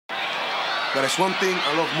But there's one thing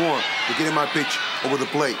I love more than getting my pitch over the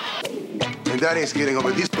plate. And that is getting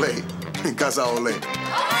over this plate in Casa Ole.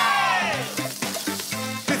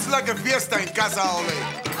 It's like a fiesta in Casa Ole.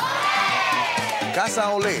 Casa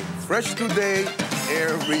Ole, fresh today,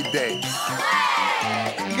 every day.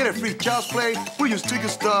 You get a free child's play, we just take your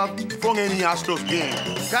stuff from any Astros game.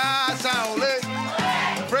 Casa Ole,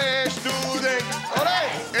 fresh today, ole,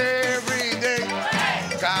 every day.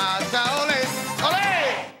 Casa Ole,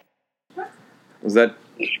 ole. Was that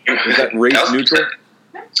race neutral?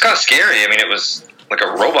 It's kind of scary. I mean, it was like a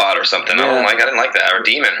robot or something. Yeah. I didn't like that. Or a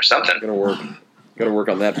demon or something. Gotta work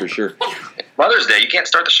on that for sure. Mother's Day, you can't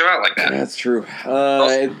start the show out like that. That's true.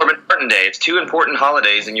 Important day. It's two important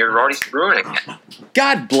holidays, and you're already ruining it.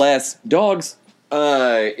 God bless dogs.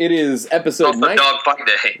 It is episode 9. Dog fight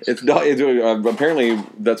day. It's apparently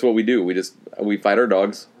that's what we do. We fight our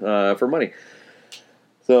dogs for money.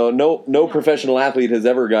 So no professional athlete has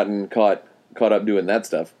ever gotten caught up doing that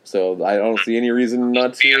stuff. So I don't see any reason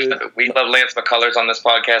not to. We love Lance McCullers on this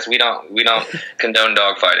podcast. We don't condone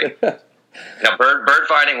dog fighting. Now bird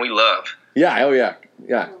fighting we love. Yeah. Oh yeah.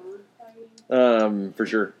 Yeah. For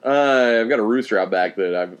sure. I've got a rooster out back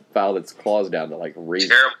that I've filed its claws down to like raise.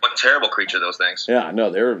 Terrible creature, those things. Yeah, no,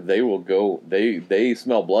 they will go. They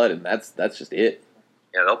smell blood, and that's just it.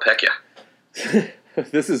 Yeah, they'll peck you.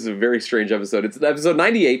 This is a very strange episode. It's episode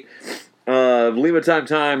 98 of Lima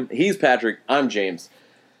Time. He's Patrick. I'm James.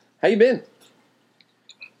 How you been?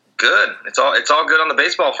 Good. It's all good on the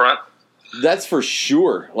baseball front. That's for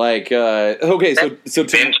sure. Like, okay, so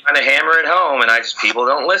been trying to hammer it home, and people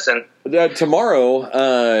don't listen.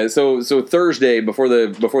 Tomorrow, so Thursday before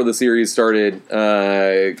the series started,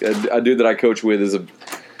 a dude that I coach with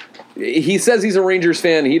he says he's a Rangers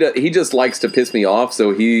fan. He just likes to piss me off,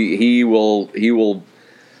 so he will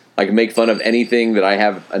like make fun of anything that I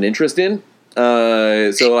have an interest in.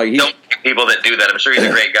 So like don't people that do that. I'm sure he's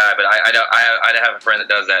a great guy, but I have a friend that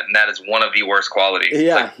does that, and that is one of the worst qualities.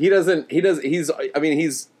 Yeah,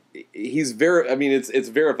 it's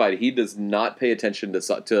verified. He does not pay attention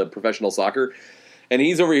to professional soccer, and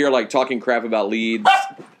he's over here like talking crap about Leeds.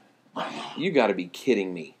 You got to be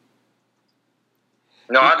kidding me.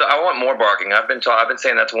 No, I want more barking. I've been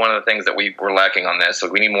saying that's one of the things that we're lacking on this. So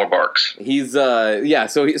we need more barks. He's So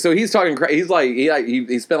he's talking. He's like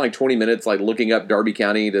he spent like 20 minutes like looking up Derby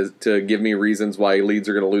County to give me reasons why Leeds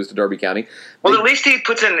are going to lose to Derby County. Well, at least he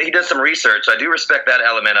does some research. I do respect that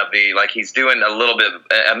element of he's doing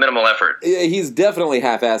a minimal effort. Yeah, he's definitely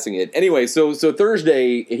half-assing it. Anyway, so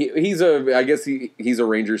Thursday he's a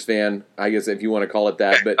Rangers fan. I guess if you want to call it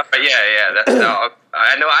that. But yeah, that's.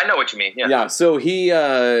 I know what you mean. Yeah. Yeah. So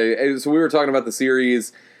so we were talking about the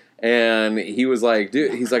series, and he was like,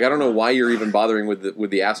 "Dude," he's like, "I don't know why you're even bothering with the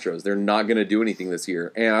Astros. They're not going to do anything this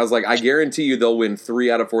year." And I was like, "I guarantee you they'll win 3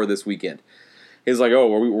 out of 4 this weekend." He's like, "Oh,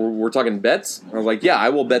 we're talking bets?" I was like, "Yeah, I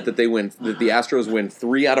will bet that the Astros win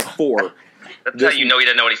 3 out of 4." That's how you know he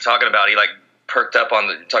doesn't know what he's talking about. He like perked up on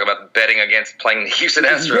talking about betting against playing the Houston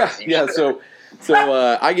Astros. Yeah. So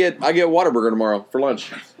I get Whataburger tomorrow for lunch.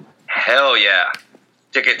 Hell yeah.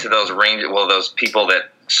 Ticket to those people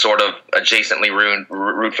that sort of adjacently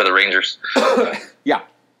root for the Rangers. Yeah.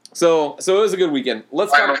 So it was a good weekend.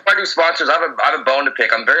 Before I do sponsors, I have a bone to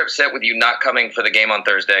pick. I'm very upset with you not coming for the game on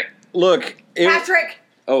Thursday. Look. Patrick!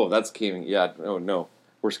 Oh, that's Keeming. Yeah. Oh, no.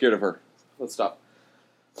 We're scared of her. Let's stop.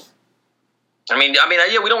 I mean,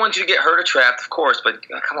 yeah, we don't want you to get hurt or trapped, of course, but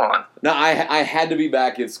come on. No, I had to be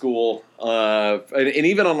back at school, and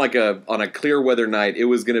even on a clear weather night, it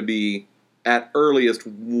was going to be at earliest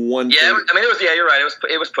 1:30. Yeah, I mean, you're right.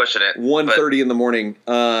 It was pushing it. 1:30 in the morning.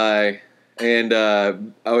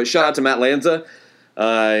 Shout out to Matt Lanza.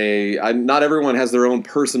 Not everyone has their own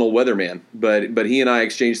personal weatherman, but he and I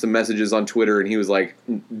exchanged some messages on Twitter, and he was like,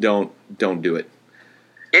 "Don't do it."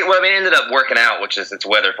 It ended up working out, it's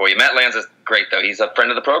weather for you. Matt Lanza's great, though. He's a friend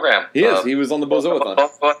of the program. He is. He was on the Bozoathon.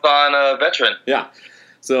 Both on Veteran. Yeah.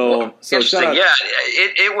 So interesting. Yeah,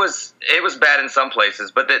 it was bad in some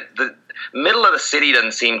places, but the middle of the city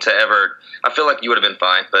doesn't seem to ever. I feel like you would have been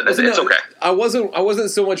fine, but it's okay. I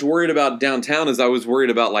wasn't so much worried about downtown as I was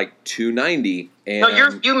worried about like 290. And no,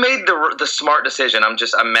 you made the smart decision. I'm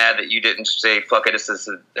mad that you didn't say fuck it. This is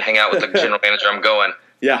to hang out with the general manager. I'm going.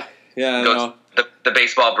 Yeah. No. The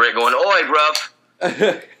baseball Brit going, oi, bruv.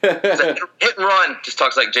 Like, hit and run. Just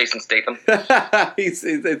talks like Jason Statham.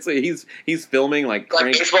 he's filming like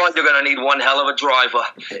baseball. You're gonna need one hell of a driver.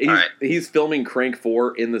 He's filming Crank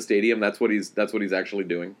 4 in the stadium. That's what he's actually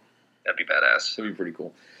doing. That'd be badass. That'd be pretty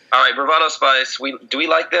cool. All right, Bravado Spice. Do we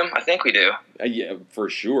like them? I think we do. Yeah, for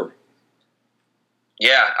sure.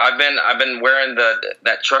 Yeah, I've been wearing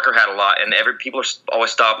that trucker hat a lot, and people are always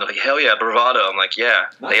stopping. They're like, "Hell yeah, Bravado!" I'm like, "Yeah,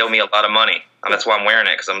 nice. They owe me a lot of money, and that's why I'm wearing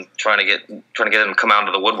it because I'm trying to get them to come out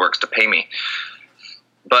of the woodworks to pay me."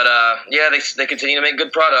 But yeah, they continue to make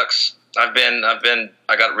good products. I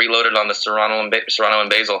got reloaded on the Serrano and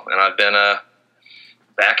Basil, and I've been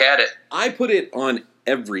back at it. I put it on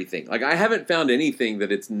everything. Like, I haven't found anything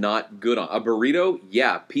that it's not good on. A burrito,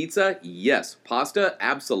 yeah. Pizza, yes. Pasta,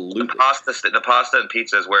 absolutely. The pasta and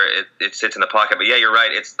pizza is where it sits in the pocket. But yeah, you're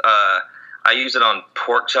right. It's I use it on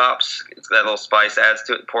pork chops. It's that little spice adds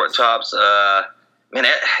to it. Pork chops. Man,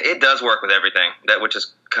 it does work with everything. Which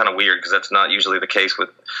is kind of weird because that's not usually the case with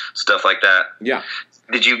stuff like that. Yeah.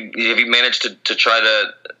 Have you managed to try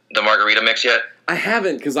the margarita mix yet? I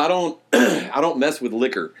haven't because I don't I don't mess with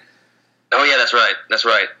liquor. Oh yeah, that's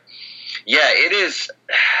right. Yeah, it is.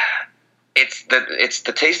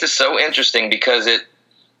 The taste is so interesting because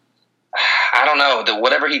I don't know,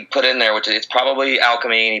 whatever he put in there, which it's probably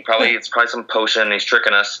alchemy. It's probably some potion. He's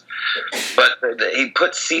tricking us, but he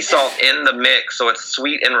put sea salt in the mix, so it's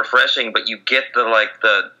sweet and refreshing. But you get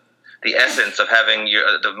the essence of having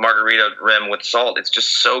the margarita rim with salt. It's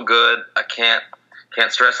just so good. I can't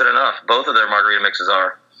stress it enough. Both of their margarita mixes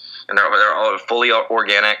are, and they're all fully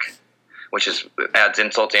organic, which adds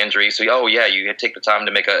insult to injury. So, you take the time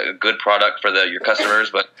to make a good product for your customers,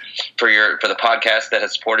 but for the podcast that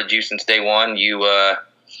has supported you since day one, you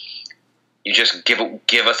just give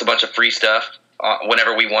us a bunch of free stuff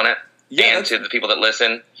whenever we want it, and to the people that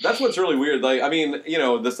listen. That's what's really weird. Like, I mean,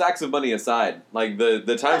 the sacks of money aside, like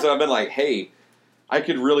the times that I've been like, hey, I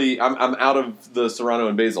could really, I'm out of the Serrano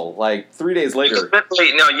and Basil. Like 3 days later.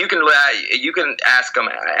 No, you can ask them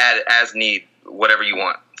as need whatever you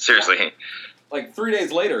want. Seriously. Like 3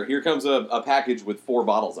 days later, here comes a package with 4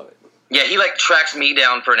 bottles of it. Yeah, he tracks me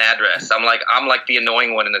down for an address. I'm like the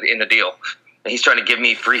annoying one in the deal. And he's trying to give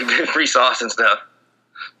me free sauce and stuff.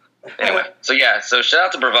 Anyway, so shout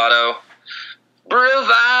out to Bravado.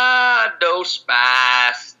 Bravado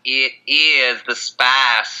Spice. It is the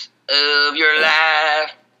spice of your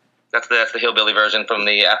life. That's the hillbilly version from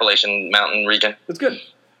the Appalachian Mountain region. That's good.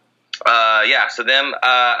 So them,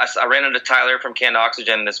 I ran into Tyler from Canned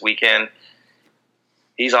Oxygen this weekend.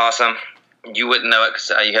 He's awesome. You wouldn't know it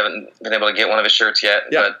because you haven't been able to get one of his shirts yet.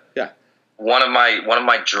 Yeah, but yeah. One of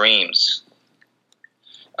my dreams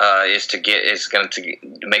is to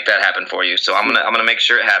make that happen for you. So I'm gonna make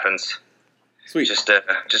sure it happens. Sweet. Just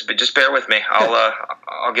bear with me.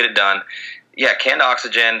 I'll get it done. Yeah, Canned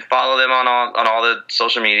Oxygen. Follow them on all the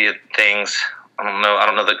social media things. I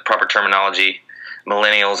don't know the proper terminology.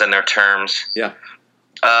 Millennials and their terms. Yeah.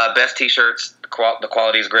 Best T-shirts. The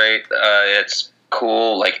quality is great. It's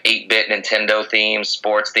cool, like 8-bit Nintendo theme,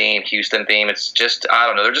 sports theme, Houston theme. It's just, I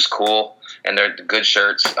don't know, they're just cool, and they're good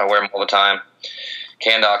shirts. I wear them all the time.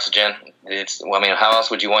 Canned Oxygen. How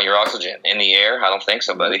else would you want your oxygen? In the air? I don't think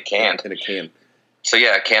so, buddy. Canned. In a can. So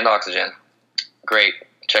yeah, Canned Oxygen. Great.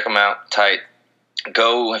 Check them out. Tight.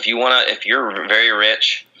 Go if you're very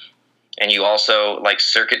rich, and you also like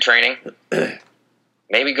circuit training.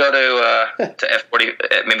 Maybe go to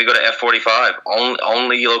F40. Maybe go to F45.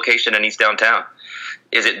 Only location in East Downtown.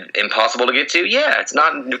 Is it impossible to get to? Yeah, it's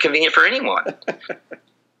not convenient for anyone.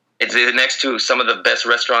 Is it next to some of the best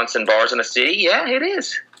restaurants and bars in the city? Yeah, it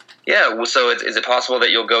is. Yeah, so is it possible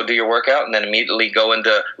that you'll go do your workout and then immediately go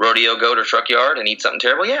into Rodeo Goat or Truck Yard and eat something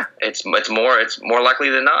terrible? Yeah, it's more likely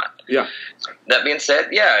than not. Yeah. That being said,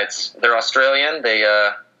 yeah, they're Australian. They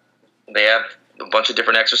have a bunch of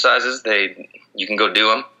different exercises. You can go do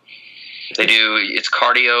them. It's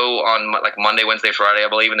cardio on like Monday, Wednesday, Friday, I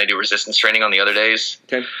believe, and they do resistance training on the other days.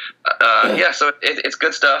 Okay. So it's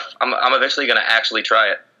good stuff. I'm eventually going to actually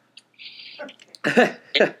try it.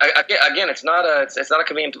 Again, it's not a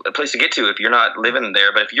convenient place to get to if you're not living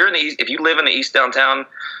there. But if you live in the East Downtown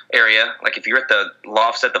area, like if you're at the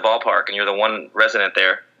lofts at the ballpark and you're the one resident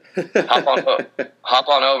there, hop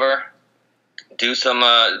on over, do some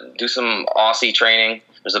Aussie training.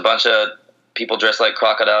 There's a bunch of people dressed like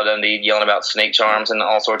Crocodile Dundee yelling about snake charms and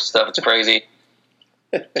all sorts of stuff. It's crazy.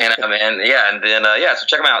 So check them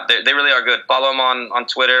out. They really are good. Follow them on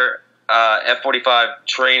Twitter. F45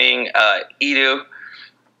 Training, Edu,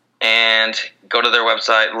 and go to their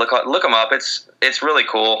website. Look them up. It's really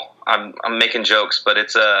cool. I'm making jokes, but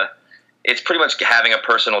it's pretty much having a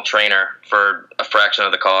personal trainer for a fraction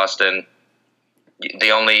of the cost, and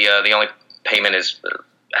the only payment is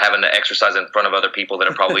having to exercise in front of other people that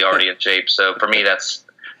are probably already in shape. So for me, it's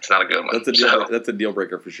not a good one. That's a deal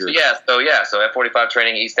breaker for sure. So F45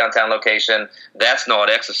 Training, East Downtown location. That's not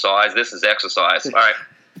exercise. This is exercise. All right.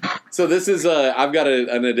 So this is I've got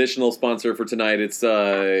an additional sponsor for tonight. It's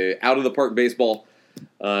Out of the Park Baseball.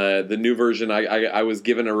 The new version, I was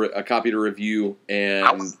given a copy to review, and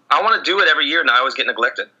I want to do it every year, and I always get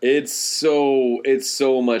neglected. It's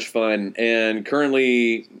so much fun. And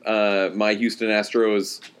currently, my Houston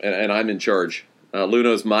Astros, and I'm in charge.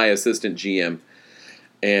 Luno's my assistant GM,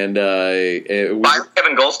 and fire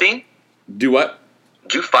Kevin Goldstein. Do what?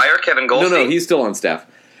 Did you fire Kevin Goldstein? No, he's still on staff.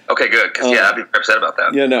 Okay, good. Because I'd be upset about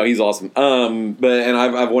that. Yeah, no, he's awesome. But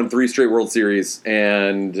I've won 3 straight World Series,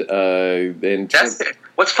 and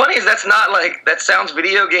what's funny is that's not like that sounds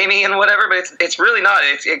video gamey and whatever, but it's really not.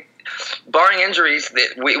 Barring injuries,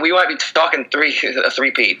 we might be talking a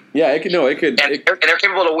three-peat. Yeah, it could. And they're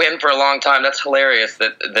capable to win for a long time. That's hilarious.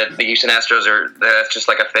 That the Houston Astros that's just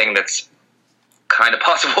like a thing that's kind of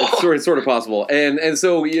possible. It's sort of possible, and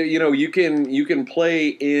so you can play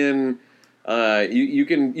in. You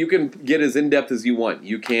can get as in depth as you want.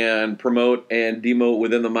 You can promote and demote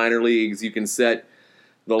within the minor leagues. You can set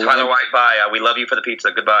the Tyler White bye. We love you for the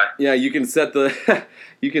pizza. Goodbye. Yeah, you can set the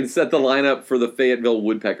lineup for the Fayetteville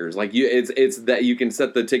Woodpeckers. Like it's that you can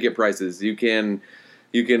set the ticket prices. You can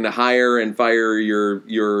hire and fire your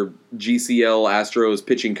GCL Astros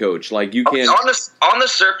pitching coach. Like you can on the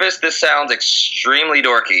surface, this sounds extremely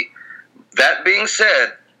dorky. That being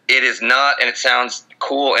said, it is not, and it sounds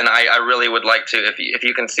cool, and I really would like to. If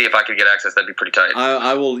you can see if I could get access, that'd be pretty tight.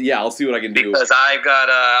 I will. Yeah, I'll see what I can do. Because I've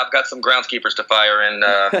got some groundskeepers to fire in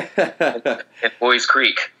Boys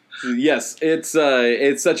Creek. Yes, it's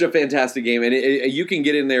such a fantastic game, and you can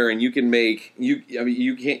get in there and you can make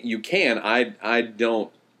you can. I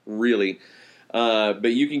don't really,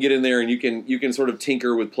 but you can get in there and you can sort of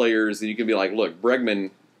tinker with players, and you can be like, look,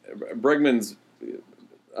 Bregman's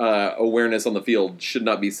awareness on the field should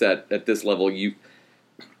not be set at this level.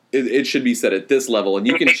 It should be set at this level, and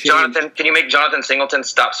you can change. Can you make Jonathan Singleton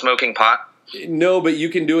stop smoking pot? No, but you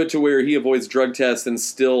can do it to where he avoids drug tests and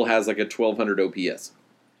still has like a 1200 OPS.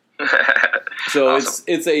 So awesome.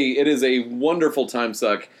 It is a wonderful time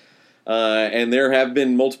suck, and there have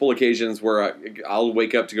been multiple occasions where I'll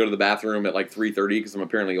wake up to go to the bathroom at like 3:30 because I'm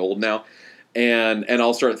apparently old now, and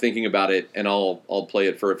I'll start thinking about it, and I'll play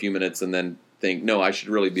it for a few minutes, and then think, no, I should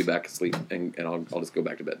really be back asleep, and I'll just go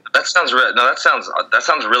back to bed. That sounds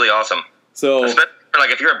really awesome. So, especially like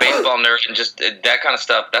if you're a baseball nerd and just that kind of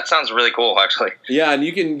stuff, that sounds really cool, actually. Yeah, and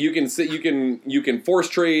you can force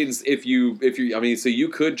trades if you so you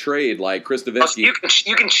could trade like Chris Davinsky.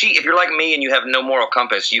 You can cheat if you're like me and you have no moral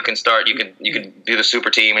compass. You can do the super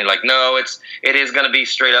team and like no, it is going to be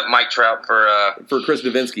straight up Mike Trout for Chris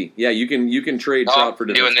Davinsky. Yeah, you can trade Trout for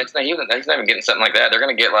Davinsky. He's not even getting something like that. They're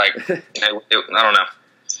going to get like I don't know.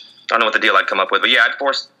 I don't know what the deal I'd come up with, but yeah,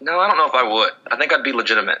 No, I don't know if I would. I think I'd be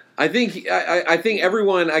legitimate. I think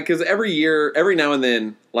everyone, because every now and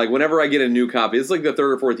then, like whenever I get a new copy, it's like the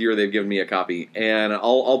 3rd or 4th year they've given me a copy, and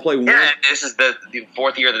I'll play one. Yeah, this is the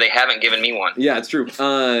 4th year that they haven't given me one. Yeah, it's true.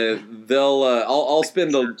 I'll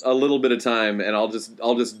spend a little bit of time, and I'll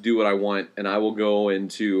just do what I want, and I will go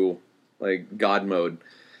into like God mode.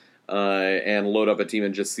 And load up a team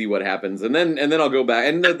and just see what happens, and then I'll go back.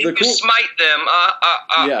 And the cool smite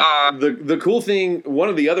them. The cool thing, one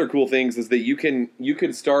of the other cool things, is that you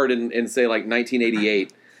could start in say like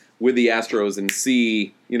 1988 with the Astros and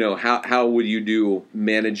see how would you do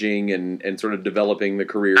managing and sort of developing the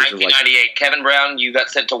careers. 1998, like, Kevin Brown, you got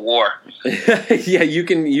sent to war. Yeah, you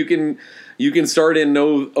can start in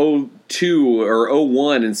 02 or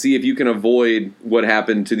 01 and see if you can avoid what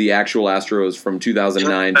happened to the actual Astros from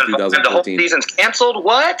 2009 to 2014. The whole season's canceled?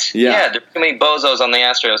 What? Yeah, there's too many bozos on the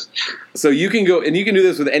Astros. So you can go, and you can do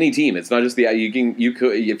this with any team. It's not just you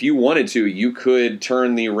could, if you wanted to, you could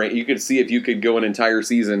you could see if you could go an entire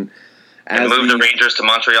season and move the Rangers to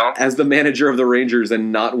Montreal as the manager of the Rangers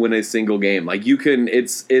and not win a single game. Like you can,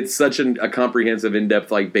 it's such a comprehensive,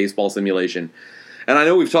 in-depth like baseball simulation. And I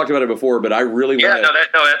know we've talked about it before, but I really want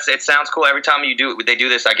to. It sounds cool. Every time they do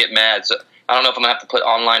this, I get mad. So I don't know if I'm gonna have to put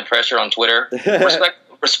online pressure on Twitter.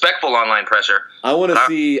 Respectful online pressure. I want to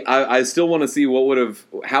see. I still want to see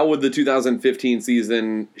how would the 2015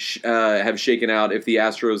 season have shaken out if the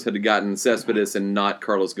Astros had gotten Cespedes and not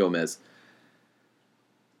Carlos Gomez.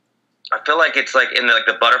 I feel like it's like in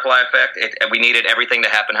the butterfly effect. We needed everything to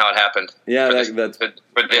happen how it happened. Yeah, that's for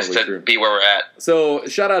this to true. Be where we're at. So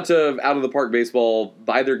shout out to Out of the Park Baseball.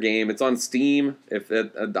 Buy their game. It's on Steam.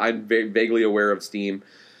 I'm vaguely aware of Steam.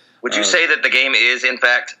 Would you say that the game is in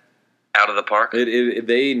fact out of the park?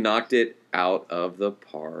 They knocked it out of the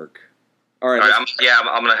park. All right. I'm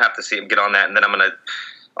gonna have to see him get on that, and then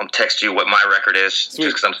I'm text you what my record is.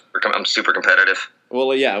 Sweet. Just because I'm super competitive.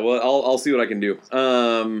 Well, yeah. Well, I'll see what I can do.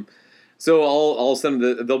 So I'll send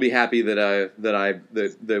them. They'll be happy that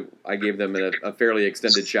I gave them a fairly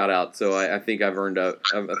extended shout out. So I think I've earned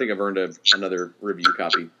another review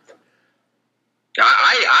copy.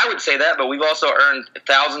 I would say that, but we've also earned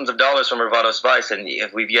thousands of dollars from Bravado Spice, and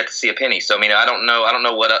we've yet to see a penny. So I mean, I don't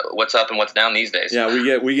know what's up and what's down these days.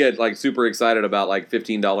 Yeah, we get like super excited about like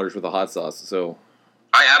 $15 worth of hot sauce. So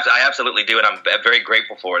I absolutely do, and I'm very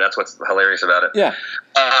grateful for it. That's what's hilarious about it. Yeah.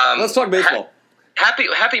 Let's talk baseball.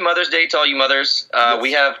 Happy Mother's Day to all you mothers. Yes.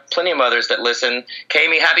 We have plenty of mothers that listen.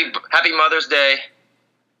 Kami, happy Mother's Day.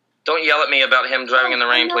 Don't yell at me about him driving in the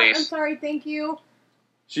rain, please. I'm sorry. Thank you.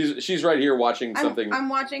 She's right here watching something. I'm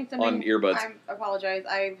watching something on earbuds. I apologize.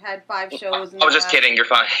 I've had 5 shows. I was just kidding. You're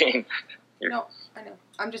fine. No, I know.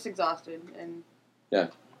 I'm just exhausted and. Yeah.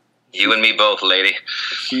 You and me both, lady.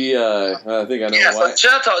 I think I know why. So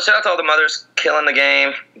shout out to all the mothers killing the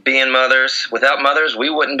game, being mothers. Without mothers, we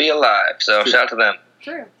wouldn't be alive. So shout out to them.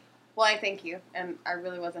 True. Well, I thank you, and I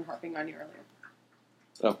really wasn't harping on you earlier.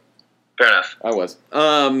 Oh, fair enough. I was.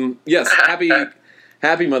 Yes.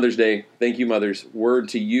 Happy Mother's Day. Thank you, mothers. Word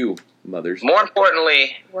to you, mothers. More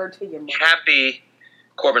importantly, word to you, mother. Happy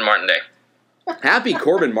Corbin Martin Day. Happy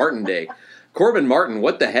Corbin Martin Day. Corbin Martin,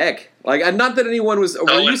 what the heck? Like, not that anyone was.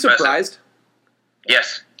 Were you surprised?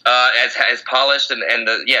 Yes, as polished and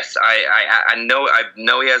yes, I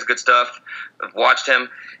know he has good stuff. I've watched him.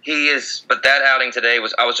 He is, but that outing today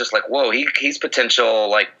I was just like, whoa, he's potential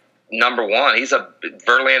like number one. He's a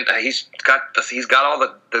Verlander. He's got all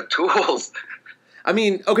the tools. I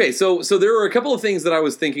mean, okay, so there are a couple of things that I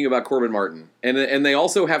was thinking about Corbin Martin, and they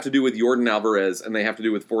also have to do with Yordan Alvarez, and they have to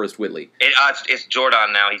do with Forrest Whitley. It's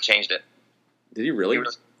Jordan now. He changed it. Did he really?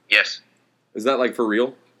 Yes. Is that like for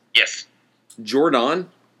real? Yes. Jordan?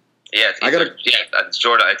 Yeah, it's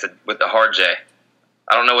Jordan. It's with the hard J.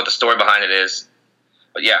 I don't know what the story behind it is,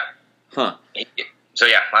 but yeah. Huh. So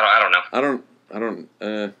yeah, I don't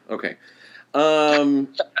know. Okay. Odd.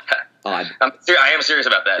 I am serious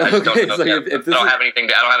about that. I just Okay, don't so know. if I don't have anything.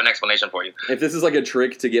 I don't have an explanation for you. If this is like a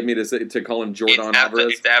trick to get me to call him Jordan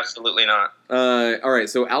Alvarez, it's absolutely not. All right,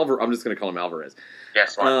 so I'm just going to call him Alvarez.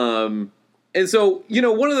 Yes. Fine. And so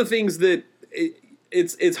one of the things that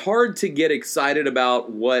it's hard to get excited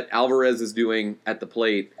about what Alvarez is doing at the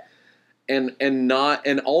plate,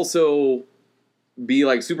 and also be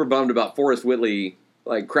like super bummed about Forrest Whitley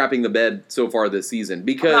like crapping the bed so far this season,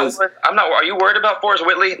 because I'm not. Are you worried about Forrest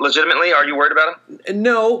Whitley? Legitimately, are you worried about him?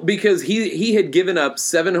 No, because he had given up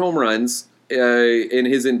 7 home runs in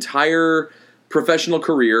his entire professional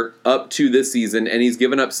career up to this season, and he's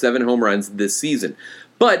given up 7 home runs this season.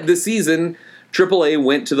 But this season, AAA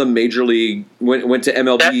went to the major league, went to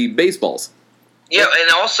MLB baseballs. Yeah,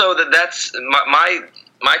 and also that's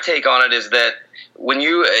my take on it is that when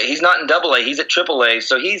he's not in AA, he's at AAA,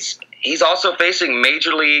 so he's also facing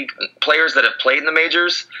major league players that have played in the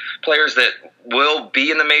majors, players that will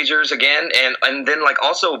be in the majors again, and then like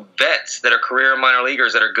also vets that are career minor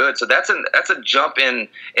leaguers that are good. So that's a jump in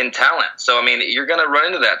talent. So I mean, you're going to run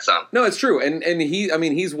into that some. No, it's true, and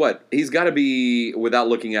he's what? He's got to be, without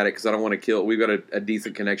looking at it, because I don't want to kill. We've got a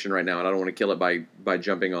decent connection right now, and I don't want to kill it by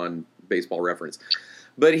jumping on Baseball Reference.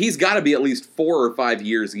 But he's got to be at least 4 or 5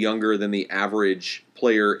 years younger than the average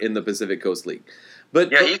player in the Pacific Coast League.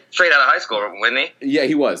 But yeah, he's straight out of high school, wasn't he? Yeah,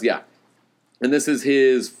 he was. Yeah, and this is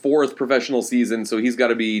his 4th professional season, so he's got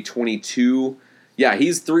to be 22. Yeah,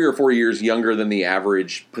 he's 3 or 4 years younger than the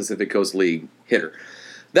average Pacific Coast League hitter.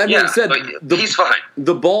 That being said, he's fine.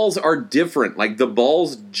 The balls are different. Like the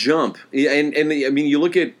balls jump, and I mean, you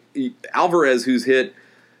look at Alvarez, who's hit.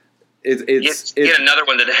 It's he hit another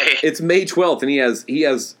one today. It's May 12th, and he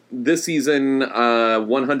has this season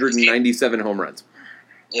 197 home runs.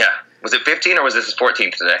 Yeah. Was it 15 or was this his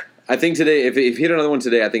 14th today? I think today, if he hit another one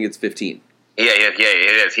today, I think it's 15. Yeah, it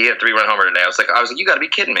is. He had a 3-run homer today. I was like, you got to be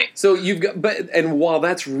kidding me. So and while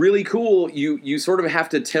that's really cool, you sort of have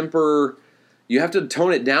to tone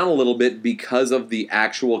it down a little bit because of the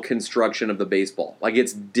actual construction of the baseball. Like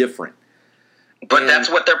it's different. But that's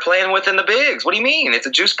what they're playing with in the bigs. What do you mean? It's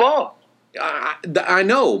a juice ball. I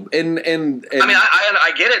know, and I mean,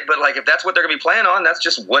 I get it, but like if that's what they're going to be playing on, that's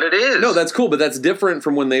just what it is. No, that's cool, but that's different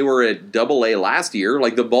from when they were at AA last year.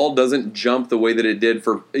 Like the ball doesn't jump the way that it did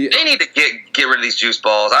for. They need to get rid of these juice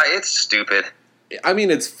balls. It's stupid. I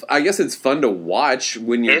mean, I guess it's fun to watch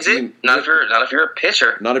when you're. Is it? Not if you're a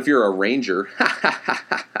pitcher. Not if you're a Ranger.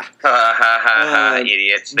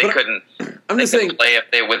 Idiots! They couldn't. I'm just saying, play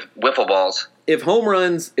with wiffle balls. If home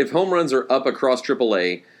runs are up across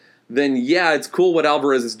AAA, then yeah, it's cool what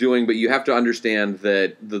Alvarez is doing, but you have to understand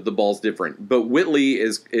that the ball's different. But Whitley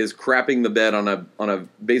is crapping the bed on a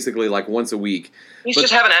basically like once a week. He's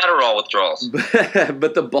just having Adderall withdrawals.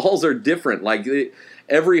 But the balls are different. Like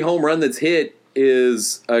every home run that's hit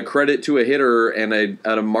is a credit to a hitter and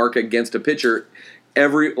a mark against a pitcher.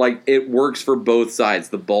 It works for both sides.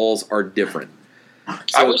 The balls are different.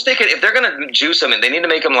 I was thinking if they're going to juice them, and they need to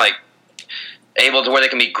make them like able to where they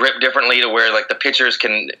can be gripped differently, to where like the pitchers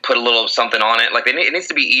can put a little something on it. Like it needs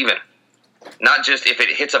to be even, not just if it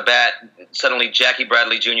hits a bat, suddenly Jackie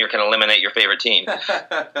Bradley Jr. can eliminate your favorite team.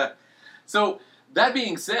 So that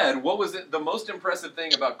being said, what was the most impressive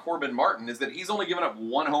thing about Corbin Martin is that he's only given up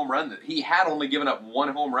one home run. He had only given up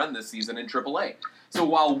one home run this season in AAA. So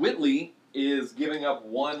while Whitley is giving up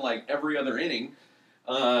one like every other inning,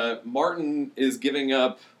 Martin is giving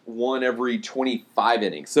up one every 25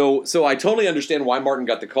 innings. So I totally understand why Martin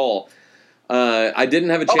got the call. I didn't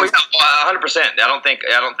have a chance. 100%. I don't think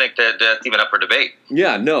that that's even up for debate.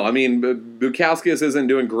 Yeah, no. I mean, Bukauskas isn't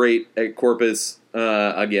doing great at Corpus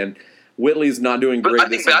again. Whitley's not doing great. I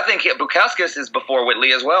think Bukauskas is before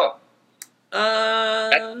Whitley as well. I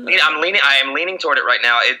am leaning toward it right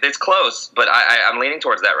now. It's close, but I'm leaning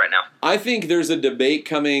towards that right now. I think there's a debate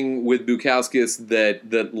coming with Bukauskas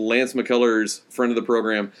that Lance McCullers, friend of the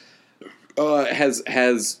program,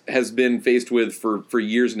 has been faced with for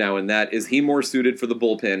years now, and that is he more suited for the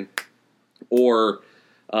bullpen, or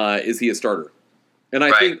is he a starter? And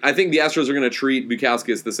I think the Astros are going to treat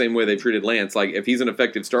Bukauskas the same way they treated Lance. Like if he's an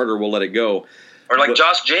effective starter, we'll let it go. Or like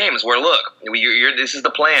Josh James, where look, this is the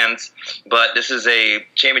plans, but this is a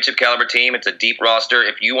championship caliber team. It's a deep roster.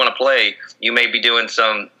 If you want to play, you may be doing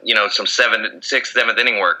some 6th, 7th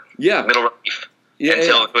inning work. Yeah, middle relief.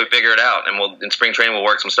 Until we figure it out, and in spring training we'll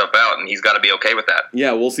work some stuff out, and he's got to be okay with that.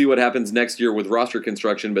 Yeah, we'll see what happens next year with roster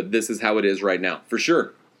construction, but this is how it is right now, for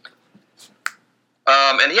sure.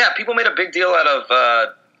 And yeah, people made a big deal out of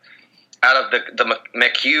the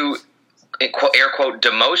McHugh, air quote,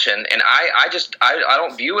 demotion, and I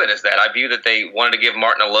don't view it as that. I view that they wanted to give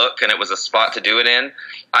Martin a look, and it was a spot to do it in.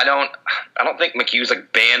 I don't think McHugh's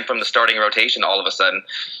like banned from the starting rotation all of a sudden.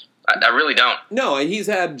 I really don't. No, he's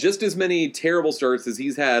had just as many terrible starts as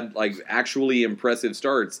he's had like actually impressive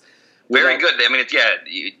starts. Very good. I mean,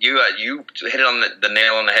 you hit it on the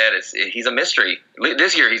nail on the head. He's a mystery.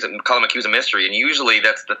 This year, Colin McHugh's a mystery, and usually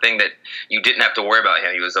that's the thing that you didn't have to worry about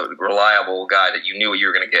him. He was a reliable guy that you knew what you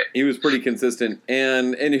were going to get. He was pretty consistent,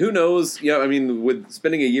 and who knows? I mean, with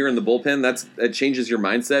spending a year in the bullpen, that changes your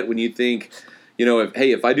mindset when you think,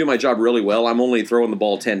 if I do my job really well, I'm only throwing the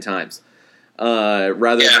ball 10 times,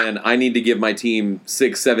 rather than I need to give my team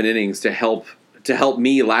 6-7 innings to help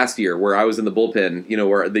me last year where I was in the bullpen,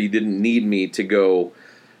 where they didn't need me to go,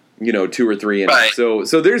 2 or 3 innings. Right. So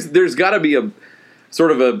there's got to be a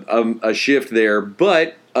sort of a shift there,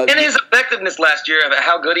 but and his effectiveness last year,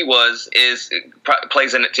 how good he was,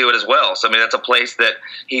 plays into it as well. So I mean, that's a place that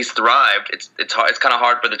he's thrived. It's hard, it's kind of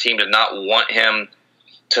hard for the team to not want him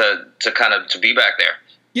to be back there.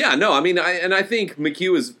 Yeah, no, I mean, I think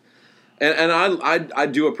McHugh is, and I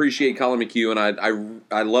do appreciate Colin McHugh, and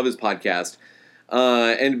I love his podcast.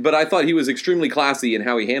 But I thought he was extremely classy in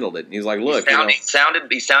how he handled it. He was like, "Look, he sounded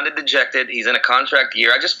dejected. He's in a contract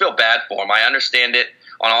year. I just feel bad for him. I understand it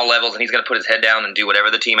on all levels, and he's going to put his head down and do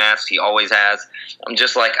whatever the team asks. He always has. I'm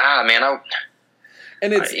just like, man,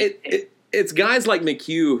 and it's guys like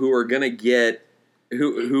McHugh who are going to get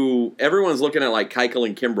who everyone's looking at like Keuchel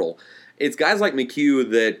and Kimbrel. It's guys like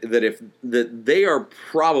McHugh that they are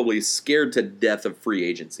probably scared to death of free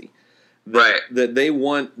agency. That they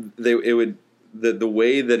want the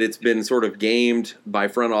way that it's been sort of gamed by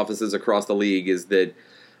front offices across the league is that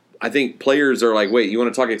I think players are like, wait, you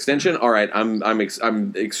want to talk extension? All right, I'm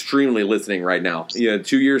extremely listening right now. 2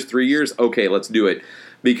 years, 3 years, okay, let's do it,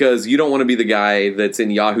 because you don't want to be the guy that's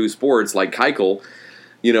in Yahoo Sports like Keuchel,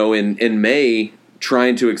 in May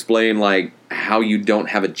trying to explain like how you don't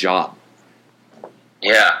have a job.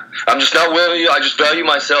 Yeah, I'm just not willing. I just value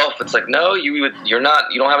myself. It's like, no, you're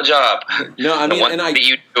not. You don't have a job. No, I mean,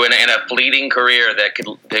 you do in a fleeting career that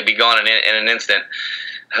could be gone in an instant.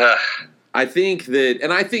 I think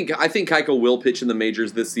Keuchel will pitch in the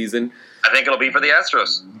majors this season. I think it'll be for the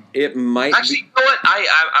Astros. It might. Actually, you know what?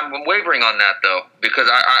 I'm wavering on that though, because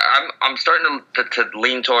I'm starting to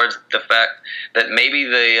lean towards the fact that maybe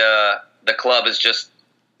the club is just.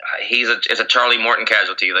 It's a Charlie Morton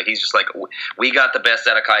casualty. Like, he's just like, we got the best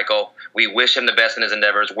out of Keuchel. We wish him the best in his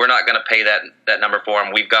endeavors. We're not going to pay that number for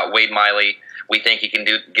him. We've got Wade Miley. We think he can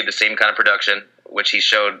give the same kind of production, which he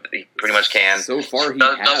showed he pretty much can. So far,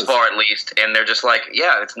 thus far at least. And they're just like,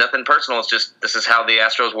 yeah, it's nothing personal. It's just this is how the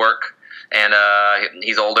Astros work. and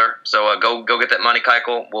he's older. So go get that money,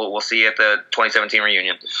 Keuchel. We'll see you at the 2017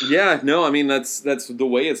 reunion. Yeah, no, I mean that's the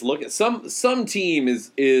way it's looking. Some team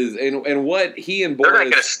is and what he and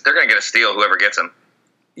Boris they're gonna get a steal, whoever gets him.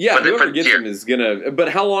 Yeah, whoever gets him is gonna. But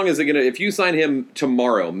how long is it gonna? If you sign him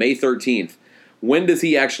tomorrow, May 13th, when does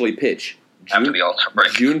he actually pitch? After the All-Star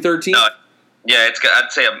break, June 13th. Yeah,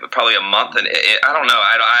 I'd say probably a month, and I don't know.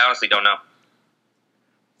 I honestly don't know.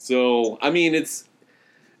 So I mean,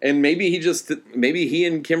 and maybe he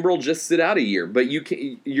and Kimbrel just sit out a year, but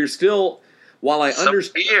you're still. While I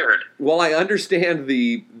understand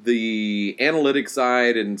the analytic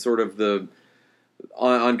side and sort of the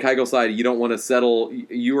on Keuchel's side, you don't want to settle.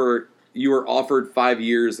 You were offered 5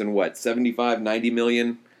 years and what, 75, 90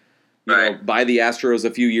 million, by the Astros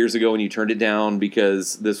a few years ago, and you turned it down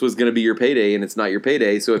because this was going to be your payday, and it's not your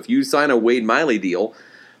payday. So if you sign a Wade Miley deal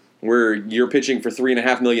where you're pitching for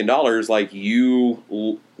 $3.5 million, like you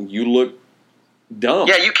look dumb.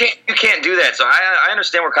 Yeah, you can't do that. So I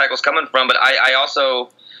understand where Keuchel's coming from, but I also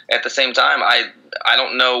at the same time I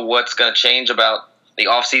don't know what's going to change about the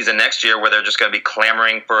offseason next year, where they're just going to be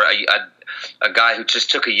clamoring for a guy who just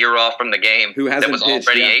took a year off from the game that was pitched,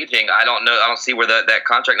 already aging. I don't know. I don't see where that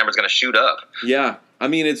contract number is going to shoot up. Yeah, I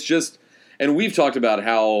mean it's just, and we've talked about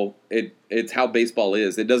how it's how baseball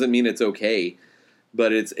is. It doesn't mean it's okay,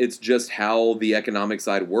 but it's just how the economic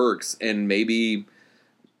side works, and maybe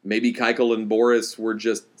Keuchel and Boris were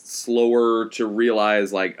just slower to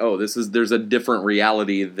realize, like, oh, there's a different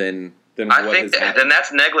reality than I think then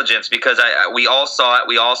that's negligence, because we all saw it.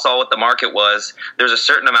 We all saw what the market was. There's a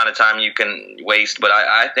certain amount of time you can waste, but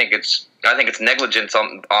I think it's negligence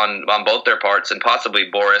on both their parts, and possibly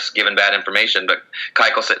Boris given bad information. But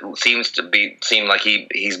Keuchel seem like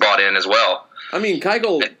he's bought in as well. I mean,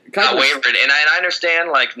 Keuchel wavered, and I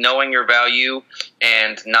understand, like, knowing your value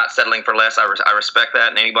and not settling for less. I respect that,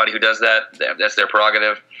 and anybody who does that, that's their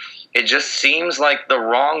prerogative. It just seems like the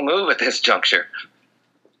wrong move at this juncture.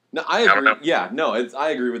 No, I agree. Yeah, no, I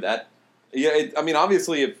agree with that. Yeah, I mean,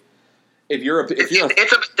 obviously, if it's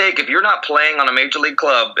a mistake. If you're not playing on a major league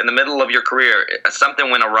club in the middle of your career,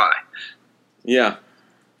 something went awry. Yeah,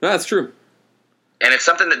 that's true. And it's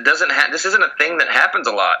something that doesn't this isn't a thing that happens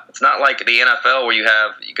a lot. It's not like the NFL where you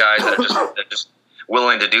have guys that are just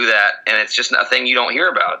willing to do that, and it's just a thing you don't hear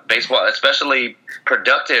about. Baseball, especially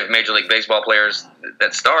productive Major League Baseball players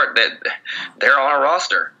that start, that they're on a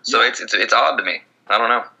roster. So yeah. It's odd to me. I don't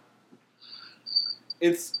know.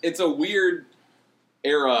 It's a weird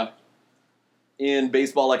era in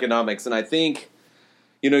baseball economics, and I think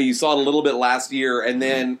you saw it a little bit last year, and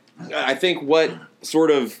then I think what sort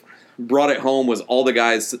of brought it home was all the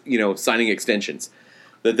guys, signing extensions,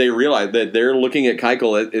 that they realized that they're looking at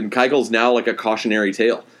Keuchel, and Keuchel's now like a cautionary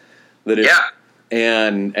tale.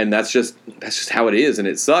 And that's just how it is, and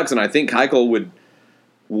it sucks. And I think Keuchel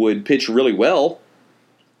would pitch really well,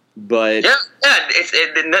 but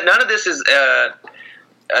none of this is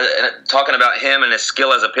talking about him and his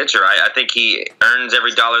skill as a pitcher. I think he earns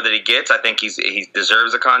every dollar that he gets. I think he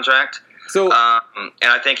deserves a contract. So, and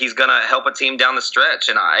I think he's going to help a team down the stretch.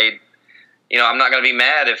 And I'm not going to be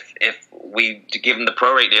mad if we give him the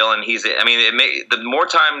prorate deal. And the more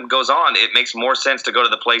time goes on, it makes more sense to go to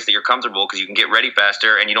the place that you're comfortable, because you can get ready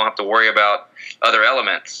faster and you don't have to worry about other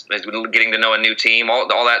elements, getting to know a new team, all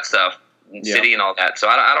that stuff, city and all that. So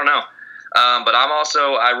I don't know. But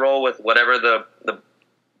I roll with whatever the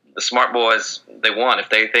smart boys they want. If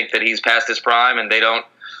they think that he's past his prime and they don't,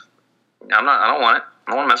 I don't want it.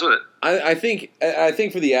 I don't want to mess with it. I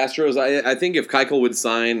think for the Astros, I think if Keuchel would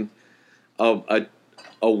sign a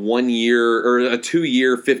 1 year or a 2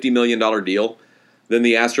 year $50 million deal, then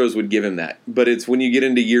the Astros would give him that. But it's when you get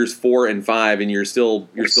into years 4 and 5 and you're still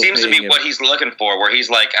seems to be what he's looking for. Where he's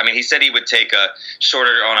like, he said he would take a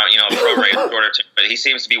shorter on a prorate shorter term, but he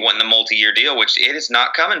seems to be wanting the multi-year deal, which it is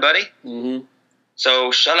not coming, buddy. Mm-hmm.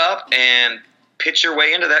 So shut up and pitch your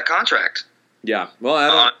way into that contract. Yeah, well,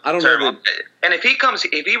 I don't know. And if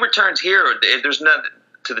he returns here, there's not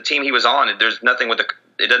to the team he was on. There's nothing with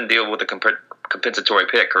it doesn't deal with the compensatory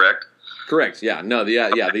pick, correct? Correct. Yeah. No.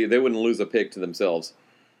 They wouldn't lose a pick to themselves.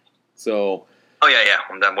 So. Oh yeah.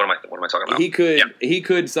 What am I talking about? He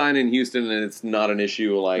could sign in Houston, and it's not an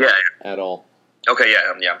issue at all. Okay.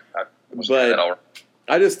 Yeah. But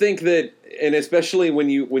I just think that, and especially when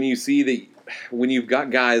you see that when you've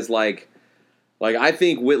got guys like I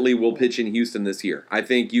think Whitley will pitch in Houston this year. I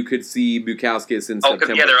think you could see Bukauskas in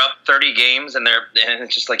September. Yeah, they're up 30 games, and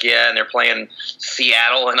it's just like, and they're playing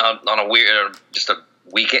Seattle on a weird, just a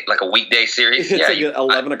weekend, like a weekday series. It's like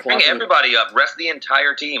 11 o'clock. Bring everybody up, rest the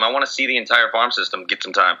entire team. I want to see the entire farm system get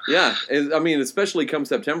some time. Yeah, especially come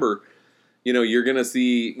September, you're gonna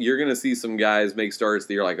see some guys make starts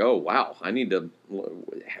that you're like, oh wow, I need to.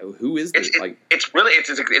 Who is this?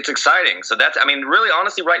 It's exciting. So that's, I mean, really,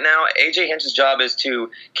 honestly, right now, AJ Hinch's job is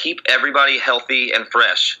to keep everybody healthy and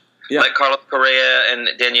fresh. Yeah. Let Carlos Correa and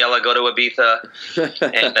Daniela go to Ibiza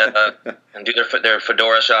and do their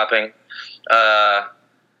fedora shopping.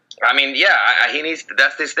 I mean, yeah, he needs.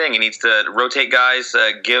 That's his thing. He needs to rotate guys,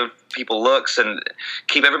 give people looks, and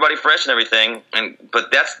keep everybody fresh and everything.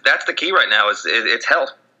 But that's the key right now. It's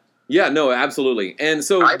health. Yeah, no, absolutely. And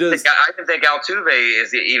so I think Altuve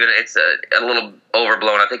is it's a little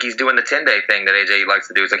overblown. I think he's doing the 10-day thing that AJ likes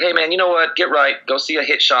to do. It's like, hey man, you know what? Get right. Go see a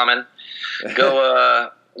hit shaman. Go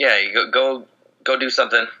go do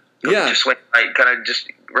something. Go swing right. Kind of just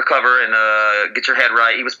recover and get your head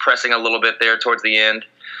right. He was pressing a little bit there towards the end.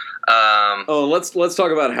 Let's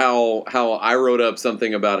talk about how I wrote up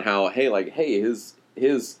something about how his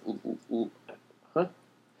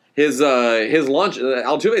launch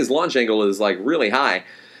Altuve's launch angle is like really high.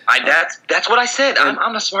 That's what I said.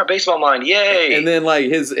 I'm a smart baseball mind. Yay! And then like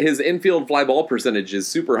his infield fly ball percentage is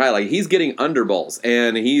super high. Like he's getting underballs,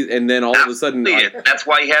 and then all of a sudden, that's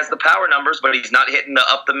why he has the power numbers, but he's not hitting the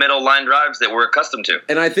up the middle line drives that we're accustomed to.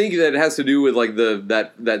 And I think that has to do with like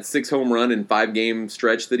that 6 home run in 5 game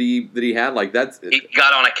stretch that he had. Like he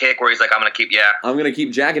got on a kick where he's like, I'm gonna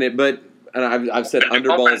keep jacking it, but. And I've said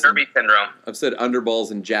underballs. Derby syndrome. I've said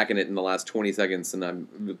underballs and jacking it in the last 20 seconds, and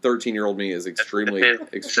 13-year-old me is extremely happy.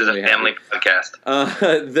 This is a family podcast.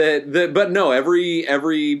 But no,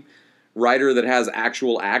 every writer that has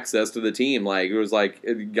actual access to the team, like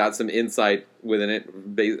it got some insight within it.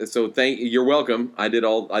 So you're welcome. I did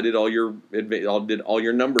all your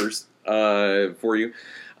numbers for you,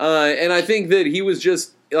 and I think that he was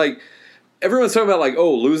just like. Everyone's talking about like,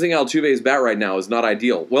 oh, losing Altuve's bat right now is not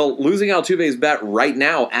ideal. Well, losing Altuve's bat right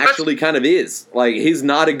now actually kind of is. Like, he's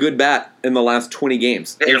not a good bat in the last 20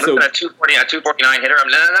 games. Yeah, you're looking at a 249 hitter. I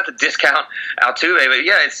mean, not to discount Altuve, but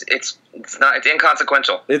yeah, it's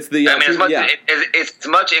inconsequential. It's as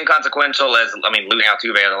much inconsequential as losing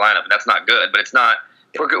Altuve out of the lineup. That's not good, but it's not.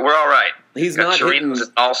 We're all right. He's not hitting an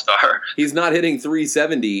all-star. He's not hitting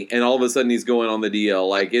 370, and all of a sudden he's going on the DL.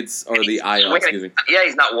 Like the IL. Excuse me. Yeah,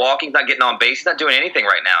 he's not walking. He's not getting on base. He's not doing anything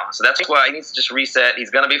right now. So that's why he needs to just reset. He's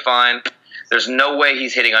going to be fine. There's no way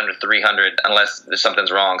he's hitting under 300 unless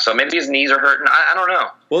something's wrong. So maybe his knees are hurting. I don't know.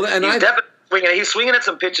 Well, and he's swinging at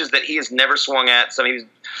some pitches that he has never swung at. So he's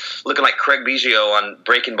looking like Craig Biggio on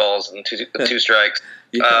breaking balls and two strikes.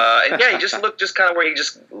 He just looked kind of where he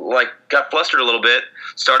just like got flustered a little bit,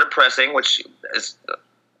 started pressing, which is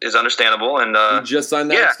understandable. And he just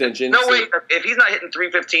signed that extension. No way. If he's not hitting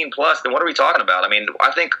 315 plus, then what are we talking about? I mean,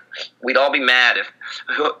 I think we'd all be mad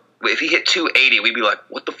if he hit 280. We'd be like,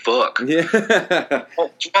 what the fuck? Yeah.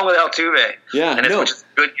 What's wrong with Altuve? Yeah, and which is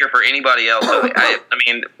a good year for anybody else. So, I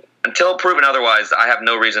mean. Until proven otherwise, I have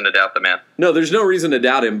no reason to doubt the man. No, there's no reason to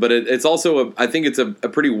doubt him, but it's also I think it's a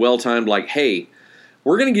pretty well-timed, like, hey,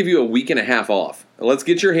 we're going to give you a week and a half off. Let's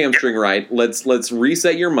get your hamstring right. Let's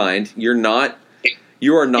reset your mind. You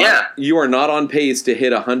are not on pace to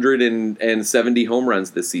hit 170 home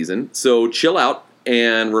runs this season. So chill out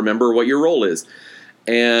and remember what your role is.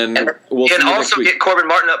 And we'll see you next week. Get Corbin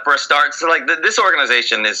Martin up for a start. So like this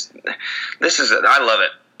organization is I love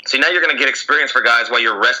it. So now you're going to get experience for guys while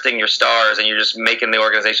you're resting your stars, and you're just making the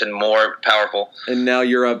organization more powerful. And now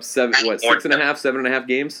you're up 7.5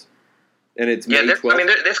 games, and it's May 12th. I mean,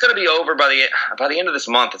 it's going to be over by the end of this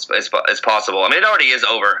month. It's possible. I mean, it already is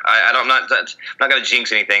over. I'm not going to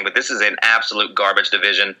jinx anything, but this is an absolute garbage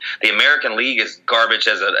division. The American League is garbage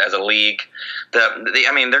as a league.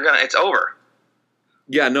 It's over.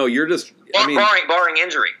 Yeah, no, you're just barring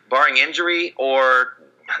injury, or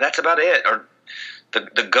that's about it. Or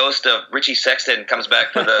the ghost of Richie Sexton comes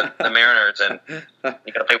back for the Mariners, and you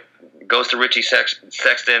got to play ghost of Richie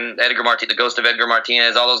Sexton, the ghost of Edgar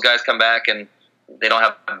Martinez. All those guys come back, and they don't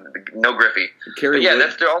have no Griffey.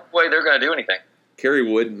 That's the only way they're going to do anything. Kerry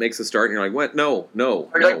Wood makes a start, and you're like, what? No.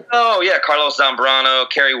 Like, oh yeah, Carlos Zambrano,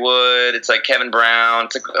 Kerry Wood. It's like Kevin Brown.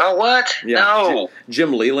 It's like, oh what? Yeah. No.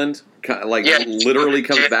 Jim Leland, literally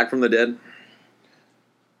comes back from the dead.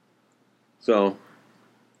 So.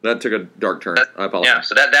 That took a dark turn. I apologize. Yeah,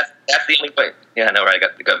 so that's the only way. Yeah, I know, right?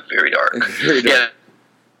 It got very dark. Very dark. Yeah.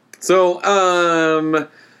 So, all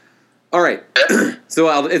right.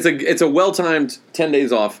 So it's a well-timed 10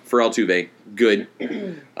 days off for Altuve. Good.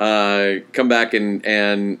 Come back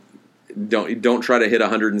and don't try to hit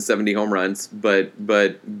 170 home runs, but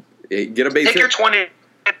get a base hit. Take your 20,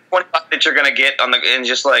 25 that you're going to get and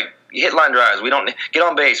just like hit line drives. We don't get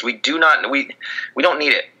on base. We don't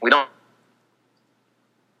need it. We don't.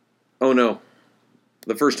 Oh no,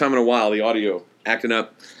 The first time in a while, the audio acting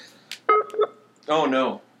up. Oh,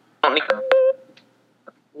 no.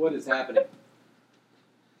 What is happening?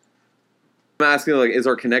 I'm asking, like, is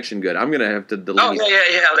our connection good? I'm going to have to delete. Oh,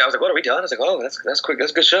 yeah. I was like, what are we doing? I was like, oh, that's quick.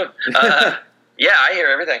 That's a good show. Yeah, I hear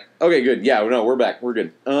everything. Okay, good. Yeah, no, we're back. We're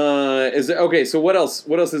good. Okay, so what else?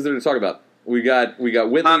 What else is there to talk about? We got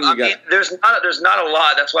Whitley. There's not a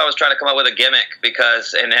lot. That's why I was trying to come up with a gimmick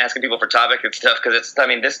and asking people for topic and stuff because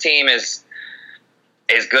this team is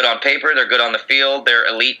good on paper. They're good on the field. They're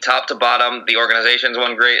elite top to bottom. The organization's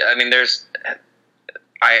one great. I mean,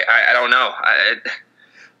 I don't know.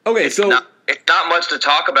 It's not much to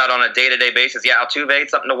talk about on a day-to-day basis. Yeah, Altuve,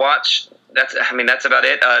 something to watch. That's about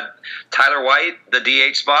it. Tyler White, the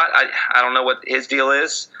DH spot. I don't know what his deal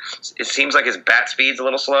is. It seems like his bat speed's a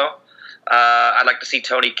little slow. I'd like to see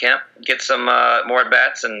Tony Kemp get some more at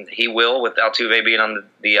bats, and he will with Altuve being on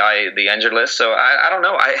the injured list. So I don't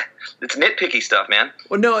know. It's nitpicky stuff, man.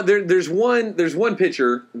 Well, no, there's one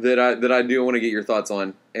pitcher that I do want to get your thoughts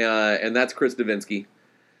on, and that's Chris Davinsky.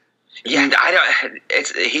 Yeah,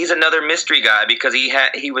 he's another mystery guy because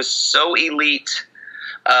he was so elite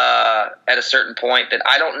at a certain point that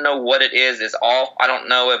I don't know what it is off. I don't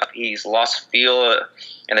know if he's lost feel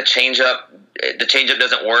and the changeup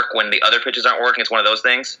doesn't work when the other pitches aren't working. It's one of those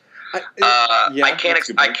things. I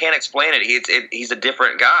can't explain it. He's a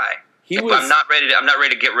different guy. I'm not ready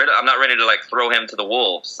to get rid of. I'm not ready to like throw him to the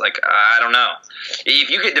wolves. Like I don't know. If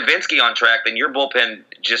you get Davinsky on track, then your bullpen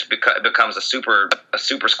just becomes a super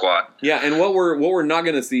squad. Yeah, and what we're not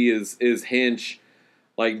going to see is Hinch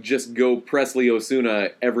like just go Presley Osuna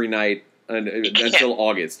every night until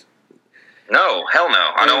August. No, hell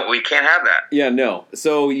no. We can't have that. Yeah, no.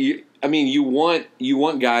 So you want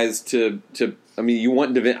guys to. You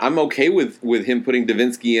want I'm okay with him putting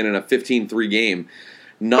Davinsky in a 15-3 game.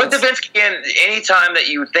 Put Davinsky in any time that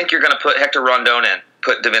you think you're going to put Hector Rondon in.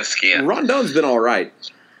 Put Davinsky in. Rondon's been all right.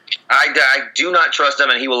 I do not trust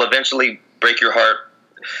him, and he will eventually break your heart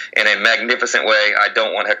in a magnificent way. I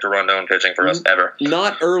don't want Hector Rondon pitching for us ever.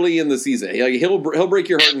 Not early in the season. Like, he'll break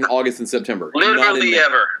your heart in August and September. Literally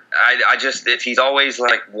ever. He's always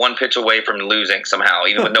like one pitch away from losing somehow,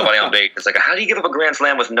 even with nobody on base. It's like, how do you give up a grand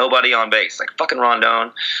slam with nobody on base? Like fucking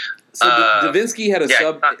Rondon. So Davinsky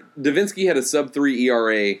had a sub 3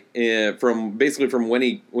 ERA from when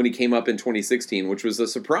he came up in 2016, which was a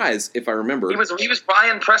surprise if I remember. He was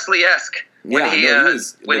Ryan Presley-esque. He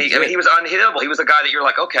was unhittable. He was a guy that you're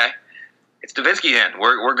like, okay, it's Davinsky in.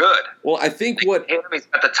 We're good. Well, I think he's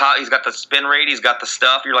got the top. He's got the spin rate. He's got the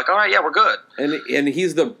stuff. You're like, all right, yeah, we're good. And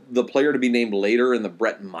he's the player to be named later in the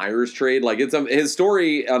Brett Myers trade. Like it's his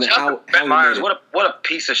story on Brett Myers. What a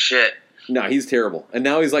piece of shit. No, he's terrible. And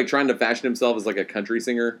now he's like trying to fashion himself as like a country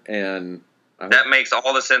singer, and that makes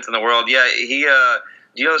all the sense in the world. Yeah, he. Do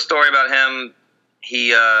you know the story about him?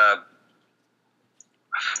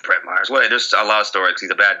 Brett Myers. There's a lot of stories.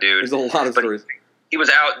 He's a bad dude. There's a lot of stories. He was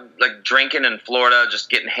out like drinking in Florida, just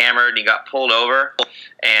getting hammered. And he got pulled over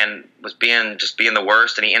and was being the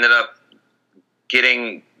worst. And he ended up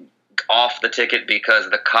getting off the ticket because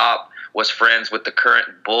the cop was friends with the current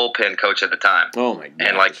bullpen coach at the time. Oh my god!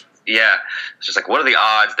 And like, yeah, it's just like, what are the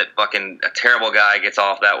odds that fucking a terrible guy gets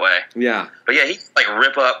off that way? Yeah. But yeah, he like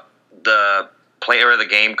rip up the player of the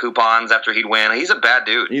game coupons after he'd win. He's a bad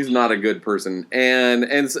dude. He's not a good person.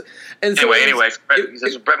 Anyways,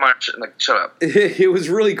 Brett Myers, like, shut up. It was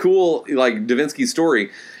really cool, like Davinsky's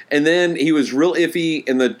story, and then he was real iffy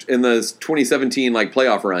in the 2017 like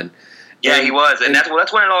playoff run. Yeah, he was, and that's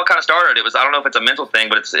when it all kind of started. It was, I don't know if it's a mental thing,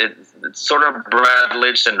 but it's sort of Brad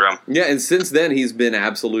Lidge syndrome. Yeah, and since then he's been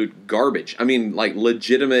absolute garbage. I mean, like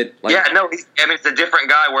legitimate. Like, yeah, no, it's a different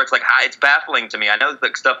guy where it's like, it's baffling to me. I know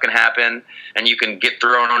that stuff can happen, and you can get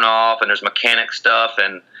thrown off, and there's mechanic stuff,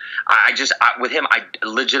 and with him, I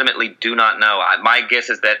legitimately do not know. My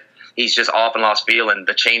guess is that he's just off and lost feel, and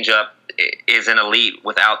the changeup is an elite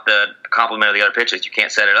without the complement of the other pitches. You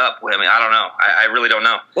can't set it up. I mean, I don't know. I really don't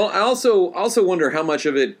know. Well, I also wonder how much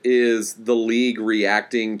of it is the league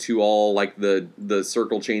reacting to all like the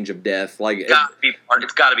circle change of death. Like it's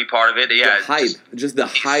got to be part of it. Yeah, just the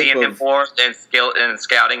hype seeing him more and skill and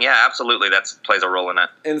scouting. Yeah, absolutely, that plays a role in that.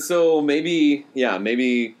 And so maybe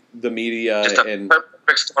the media just a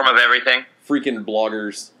perfect storm of everything. Freaking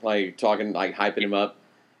bloggers like talking, like hyping him up.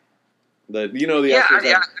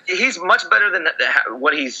 He's much better than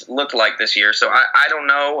what he's looked like this year. So I don't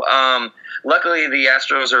know. Luckily, the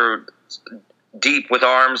Astros are deep with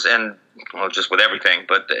arms and just with everything.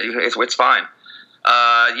 But it's fine.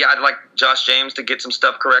 Yeah, I'd like Josh James to get some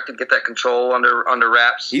stuff corrected, get that control under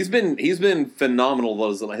wraps. He's been phenomenal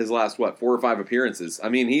his last 4 or 5 appearances. I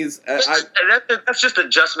mean, that's just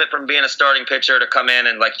adjustment from being a starting pitcher to come in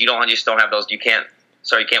and like you just don't have those. You can't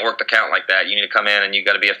work the count like that. You need to come in and you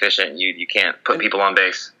got to be efficient. You can't put people on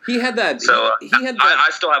base. He had that. So he had that.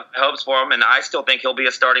 I still have hopes for him, and I still think he'll be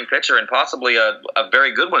a starting pitcher and possibly a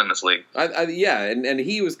very good one in this league. Yeah, and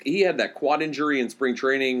he had that quad injury in spring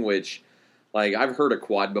training, which. Like, I've heard a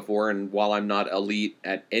quad before, and while I'm not elite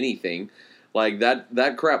at anything, like,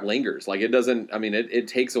 that crap lingers. Like, it doesn't, I mean, it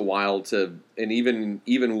takes a while to, and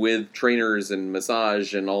even with trainers and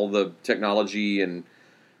massage and all the technology and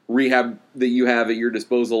rehab that you have at your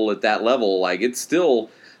disposal at that level, like, it's still,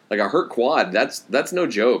 like, a hurt quad. That's no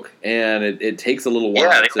joke, and it takes a little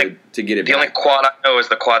while to get it back. The only quad I know is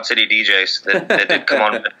the Quad City DJs that did come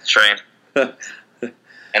on the train.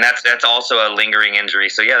 And that's also a lingering injury.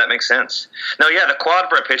 So yeah, that makes sense. No, yeah, the quad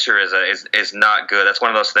for a pitcher is not good. That's one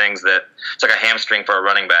of those things that it's like a hamstring for a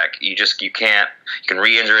running back. You can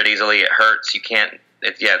re-injure it easily. It hurts.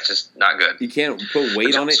 It's just not good. You can't put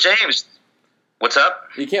weight on it. James, what's up?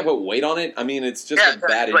 You can't put weight on it. I mean, it's just a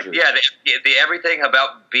bad injury. The everything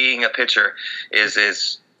about being a pitcher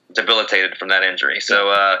is debilitated from that injury. So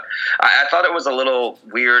I thought it was a little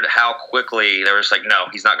weird how quickly they were just like, no,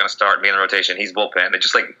 he's not going to start, be in the rotation. He's bullpen. They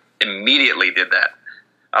just like immediately did that.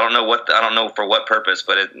 I don't know for what purpose,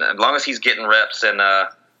 but as long as he's getting reps and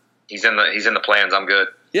he's in the plans, I'm good.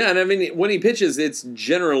 Yeah, and I mean, when he pitches, it's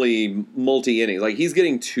generally multi-inning. Like, he's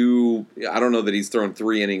getting 2. I don't know that he's thrown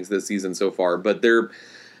 3 innings this season so far, but they're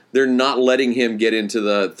not letting him get into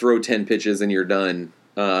the throw 10 pitches and you're done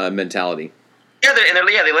mentality. Yeah,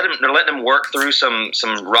 they're letting him work through some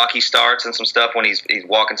rocky starts and some stuff when he's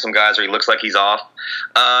walking some guys or he looks like he's off.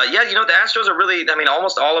 The Astros are really. I mean,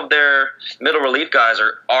 almost all of their middle relief guys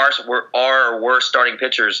were starting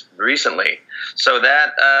pitchers recently. So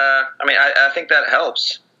that I think that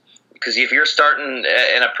helps because if you're starting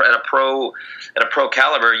at a pro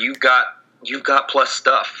caliber, you've got plus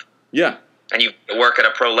stuff. Yeah, and you work at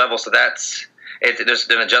a pro level, so there's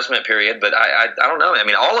an adjustment period. But I don't know. I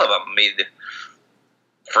mean, all of them. I mean,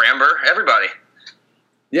 Framber, everybody.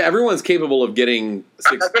 Yeah, everyone's capable of getting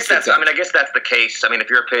I guess that's the case. I mean, if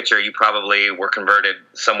you're a pitcher, you probably were converted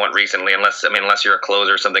somewhat recently. Unless you're a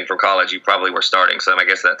closer or something from college, you probably were starting. So I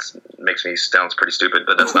guess that sounds pretty stupid,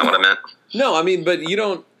 but that's not what I meant. No, I mean, but you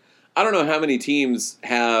don't. I don't know how many teams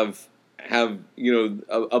have a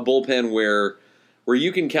bullpen where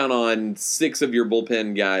you can count on 6 of your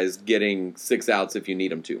bullpen guys getting 6 outs if you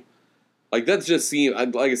need them to. Like, that's just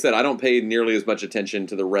like I said, I don't pay nearly as much attention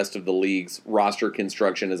to the rest of the league's roster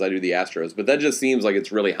construction as I do the Astros, but that just seems like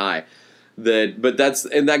it's really high.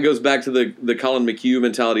 That goes back to the Colin McHugh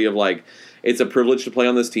mentality of like, it's a privilege to play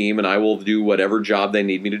on this team, and I will do whatever job they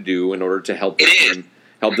need me to do in order to help this team.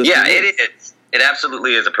 Yeah, it is. It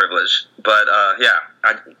absolutely is a privilege. But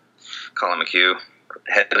Colin McHugh.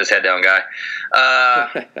 Put his head down guy.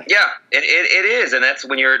 Yeah, it is, and that's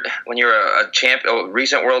when you're a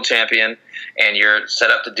recent world champion and you're set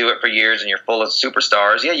up to do it for years and you're full of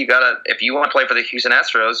superstars. Yeah, you gotta. If you want to play for the Houston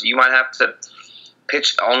Astros, you might have to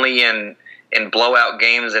pitch only in blowout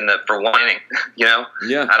games for 1 inning. You know.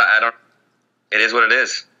 Yeah. I don't. It is what it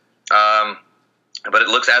is. But it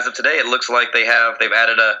looks, as of today, it looks like they've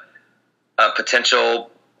added a potential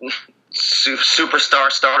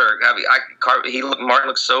superstar starter. Martin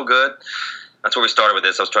looks so good. That's where we started with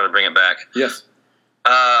this. I was trying to bring it back. Yes.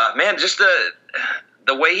 Man, just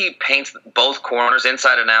the way he paints both corners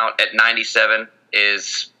inside and out at 97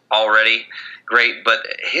 is already great. But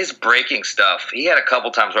his breaking stuff, he had a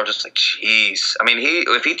couple times where I was just like, jeez. I mean,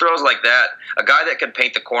 if he throws like that, a guy that can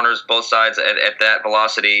paint the corners both sides at that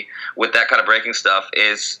velocity with that kind of breaking stuff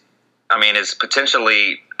is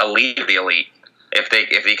potentially elite of the elite.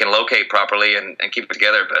 If he can locate properly and keep it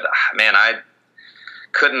together, but man, I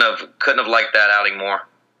couldn't have liked that outing more.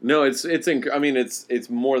 No, it's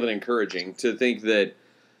more than encouraging to think that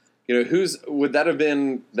would have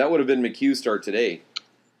been McHugh's start today.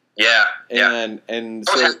 Yeah, and I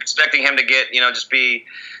was expecting him to get just be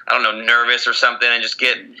nervous or something and just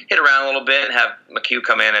get hit around a little bit and have McHugh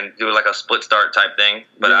come in and do like a split start type thing.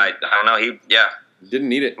 But I don't know, he didn't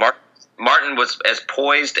need it. Martin was as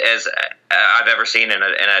poised as I've ever seen in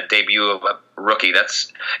a debut of a rookie.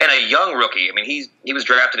 And a young rookie. I mean, he was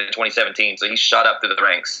drafted in 2017, so he shot up through the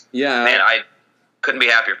ranks. Yeah, man, I couldn't be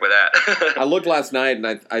happier for that. I looked last night, and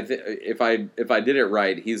if I did it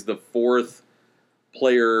right, he's the 4th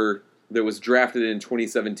player that was drafted in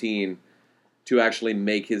 2017 to actually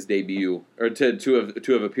make his debut or to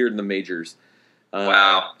have appeared in the majors.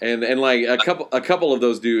 Wow. And like a couple of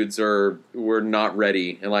those dudes were not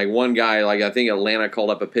ready. And like one guy, like I think Atlanta called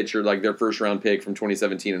up a pitcher, like their first round pick from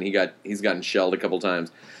 2017, and he's gotten shelled a couple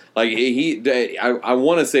times. Like I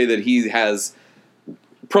want to say that he has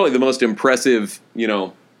probably the most impressive,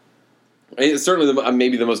 it's certainly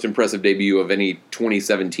maybe the most impressive debut of any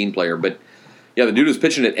 2017 player. But yeah, the dude was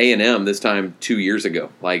pitching at A&M this time 2 years ago.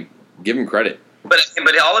 Like, give him credit. But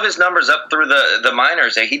all of his numbers up through the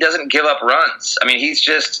minors, he doesn't give up runs. I mean, his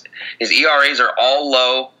ERAs are all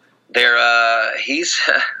low. He's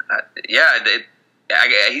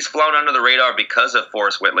flown under the radar because of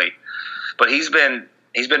Forrest Whitley, but he's been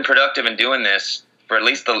productive in doing this for at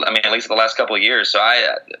least the last couple of years. So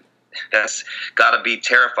that's got to be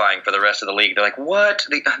terrifying for the rest of the league. They're like, what?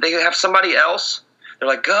 They have somebody else? They're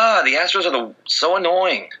like, God, the Astros are so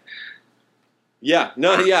annoying. Yeah,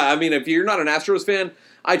 I mean, if you're not an Astros fan,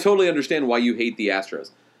 I totally understand why you hate the Astros.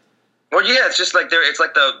 Well, yeah, it's just like it's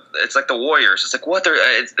like the Warriors. It's like what the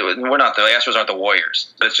Astros aren't the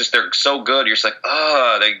Warriors. But it's just they're so good. You're just like,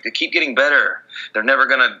 they keep getting better. They're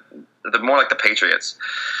more like the Patriots.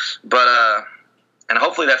 But and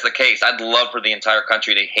hopefully that's the case. I'd love for the entire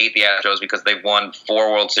country to hate the Astros because they've won 4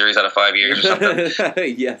 World Series out of 5 years or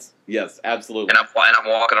something. Yes, absolutely. And I'm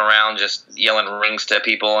walking around just yelling rings to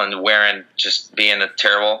people and being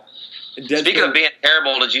terrible. Speaking of being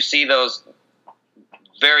terrible, did you see those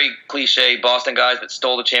very cliche Boston guys that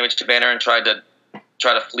stole the championship banner and tried to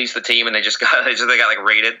fleece the team, and they got like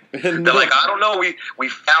raided? No. They're like, I don't know, we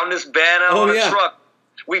found this banner on a truck.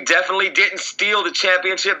 We definitely didn't steal the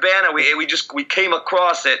championship banner. We came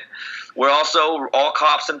across it. We're also all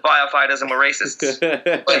cops and firefighters, and we're racists. But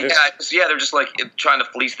they're just like trying to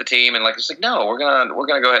fleece the team, and like it's like, no, we're gonna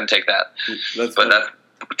go ahead and take that. That's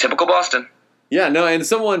typical Boston. Yeah, no, and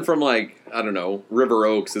someone from like, I don't know, River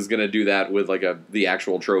Oaks is going to do that with like the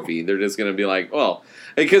actual trophy. They're just going to be like, well,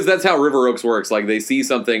 because that's how River Oaks works. Like they see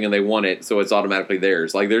something and they want it, so it's automatically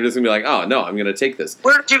theirs. Like they're just going to be like, oh no, I'm going to take this.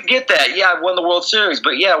 Where did you get that? Yeah, I won the World Series,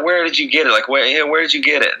 but yeah, where did you get it? Like where did you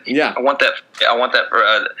get it? Yeah, I want that for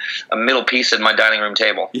a middle piece at my dining room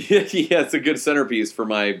table. Yeah, it's a good centerpiece for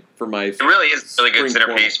my. It really is a really good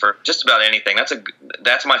centerpiece for just about anything.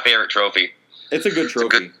 That's my favorite trophy. It's a good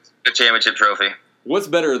trophy. Good championship trophy. What's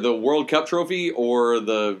better, the World Cup trophy or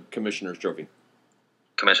the Commissioner's Trophy?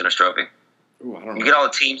 Commissioner's Trophy. Ooh, I don't know. You get all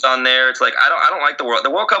the teams on there. It's like I don't like the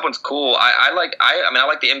World Cup one's cool. I like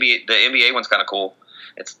the NBA. The NBA one's kind of cool.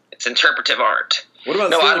 It's interpretive art. What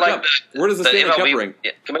about Stanley Cup? Where does the Stanley Cup rank?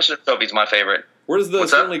 Yeah, Commissioner's Trophy's my favorite. Where does the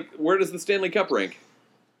Stanley Cup rank?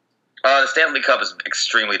 The Stanley Cup is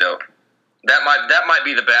extremely dope. That might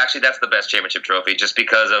be the best. Actually, that's the best championship trophy, just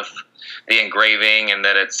because of the engraving and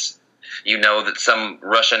that it's that some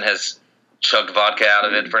Russian has chugged vodka out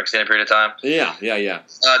of it for an extended period of time. Yeah. And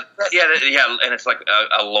it's like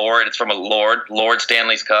a lord. It's from a Lord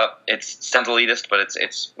Stanley's Cup. It sounds elitist, but it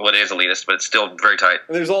is elitist, but it's still very tight.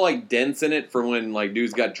 And there's all like dents in it from when like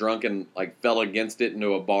dudes got drunk and like fell against it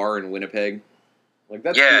into a bar in Winnipeg. Like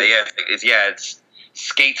that's cool. It's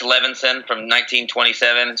Skates Levinson from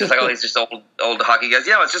 1927, just like all these just old hockey guys.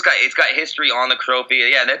 It's got history on the trophy.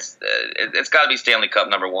 Yeah, it's got to be Stanley Cup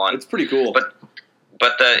 #1. It's pretty cool, but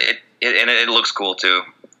it looks cool too.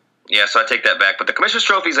 Yeah, so I take that back. But the Commissioner's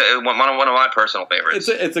Trophy is one of my personal favorites.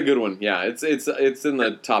 It's a good one. Yeah, it's in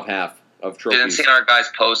the top half of trophies. And seeing our guys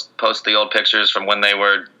post the old pictures from when they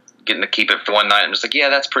were getting to keep it for one night, I'm just like, yeah,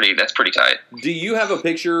 that's pretty tight. Do you have a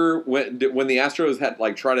picture when the Astros had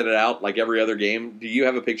like trotted it out like every other game? Do you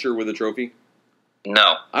have a picture with a trophy?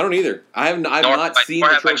 No, I don't either. I've not seen the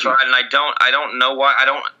trophy. And I don't know why. I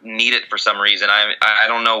don't need it for some reason. I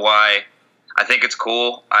don't know why. I think it's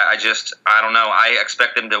cool. I don't know. I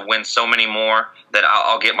expect them to win so many more that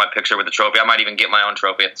I'll get my picture with the trophy. I might even get my own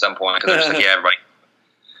trophy at some point because they're just like,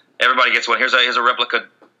 everybody gets one. Here's a replica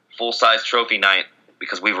full-size trophy night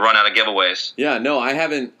because we've run out of giveaways. Yeah, no, I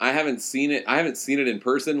haven't seen it. I haven't seen it in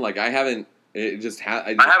person. Like I haven't. I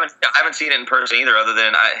haven't seen it in person either. Other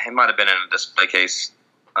than it might have been in a display case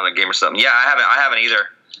on a game or something. Yeah, I haven't either.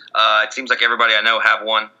 It seems like everybody I know have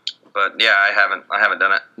one. But yeah, I haven't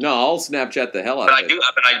done it. No, I'll Snapchat the hell out of it.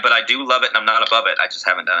 But I do love it, and I'm not above it. I just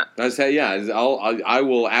haven't done it. I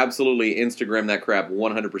will absolutely Instagram that crap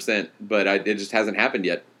 100%. But it just hasn't happened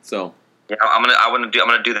yet. So yeah, I'm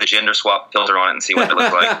gonna do the gender swap filter on it and see what it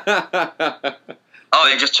looks like. Oh,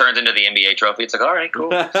 it just turns into the NBA trophy. It's like, all right,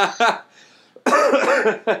 cool.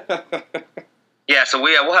 Yeah, so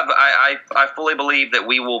we'll have. I fully believe that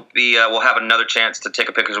we'll have another chance to take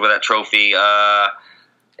a picture with that trophy.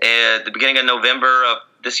 At the beginning of November of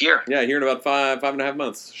this year. Yeah, here in about five and a half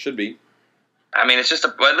months. Should be. I mean, it's just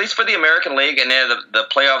well, at least for the American League, and then the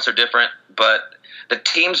playoffs are different, but the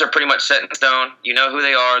teams are pretty much set in stone. You know who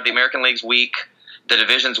they are. The American League's weak. The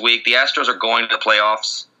division's weak. The Astros are going to the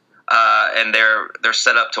playoffs, and they're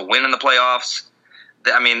set up to win in the playoffs.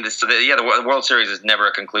 I mean, the World Series is never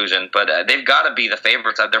a conclusion, but they've got to be the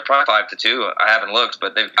favorites. They're probably 5-2. I haven't looked,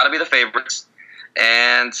 but they've got to be the favorites.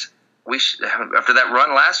 And after that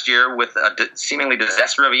run last year with a seemingly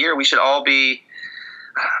disaster of a year, we should all be.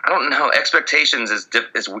 I don't know. Expectations is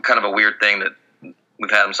kind of a weird thing that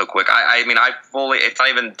we've had them so quick. I mean, it's not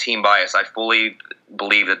even team bias. I fully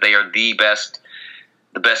believe that they are the best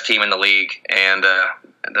team in the league, and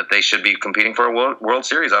that they should be competing for a World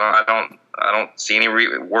Series. I don't see any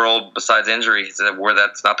world besides injury where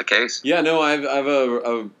that's not the case. Yeah, no, I have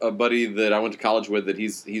a buddy that I went to college with that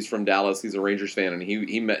he's from Dallas. He's a Rangers fan, and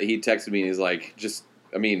he texted me and he's like,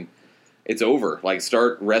 it's over. Like,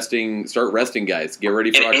 start resting, guys. Get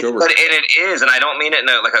ready for October. But it is, and I don't mean it in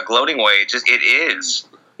a gloating way. It is.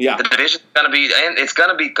 Yeah. The division's going to be, and it's going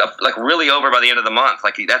to be like really over by the end of the month.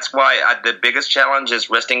 Like, that's why the biggest challenge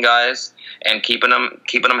is resting guys and keeping them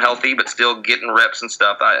healthy, but still getting reps and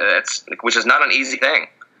stuff. Which is not an easy thing.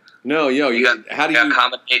 No, how do you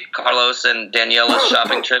accommodate Carlos and Daniela's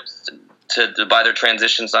shopping trips to buy their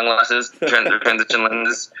transition sunglasses, their transition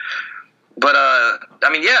lenses? But I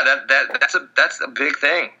mean, yeah, that's a big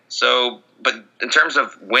thing. So, but in terms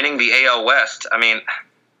of winning the AL West, I mean,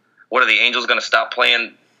 what are the Angels going to stop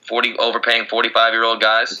playing overpaying 45-year-old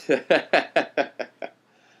guys? At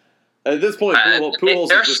this point,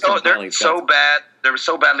 Pujols is just they're so bad. They're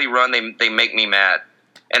so badly run. They make me mad.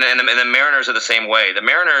 And the Mariners are the same way. The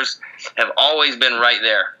Mariners have always been right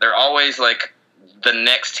there. They're always like the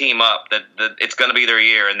next team up. That it's going to be their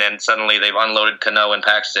year, and then suddenly they've unloaded Cano and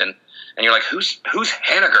Paxton. And you're like, who's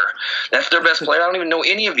Haniger? That's their best player. I don't even know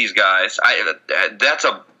any of these guys.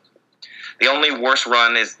 The only worst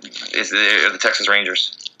run is the Texas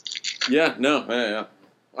Rangers. Yeah, no, yeah.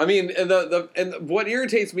 I mean, and what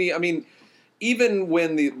irritates me, I mean, even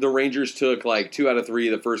when the Rangers took like 2 out of 3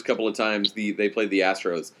 the first couple of times they played the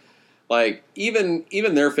Astros, like even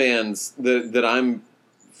their fans that I'm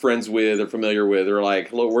friends with or familiar with are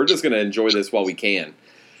like, look, we're just going to enjoy this while we can.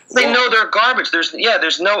 They know they're garbage.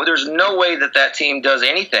 There's no way that team does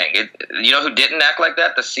anything. You know who didn't act like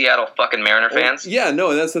that? The Seattle fucking Mariner fans. Yeah,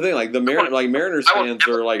 no, that's the thing. Like Mariners fans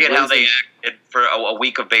are like. How they acted for a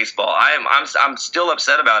week of baseball. I'm still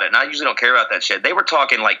upset about it, and I usually don't care about that shit. They were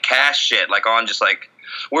talking like cash shit, like on just like,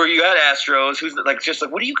 where are you at, Astros? Who's like just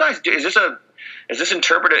like, what do you guys do? Is this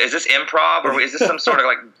interpretive? Is this improv, or is this some sort of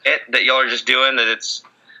like bit that y'all are just doing? That it's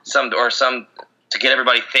some to get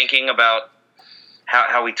everybody thinking about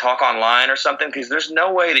how we talk online or something, because there's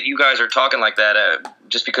no way that you guys are talking like that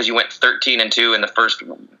just because you went 13-2 in the first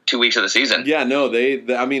 2 weeks of the season. Yeah, no, they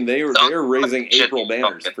were raising April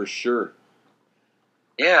banners for sure.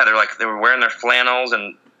 Yeah, they were wearing their flannels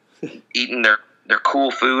and eating their cool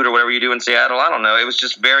food or whatever you do in Seattle. I don't know. It was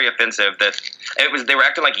just very offensive they were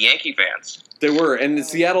acting like Yankee fans. They were, and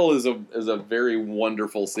Seattle is a very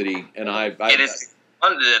wonderful city, and it is.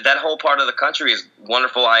 That whole part of the country is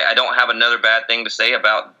wonderful. I don't have another bad thing to say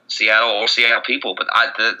about Seattle or Seattle people, but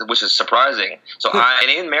which is surprising. So and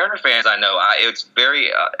even Mariner fans, I know it's very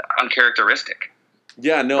uncharacteristic.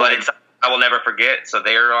 Yeah, no, but I will never forget. So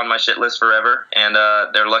they are on my shit list forever, and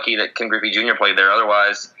they're lucky that Ken Griffey Jr. played there.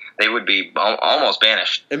 Otherwise, they would be almost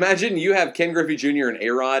banished. Imagine you have Ken Griffey Jr. and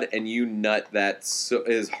A-Rod, and you nut that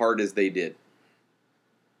as hard as they did.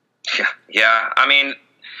 Yeah. I mean,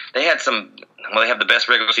 they had some. Well, they have the best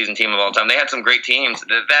regular season team of all time. They had some great teams.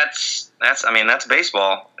 That's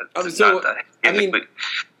baseball. If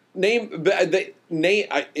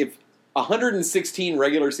 116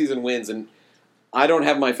 regular season wins, and I don't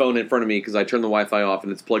have my phone in front of me because I turned the Wi-Fi off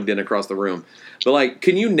and it's plugged in across the room. But like,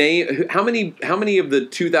 can you name how many of the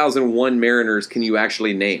 2001 Mariners can you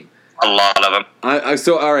actually name? A lot of them.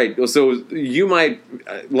 All right. So you might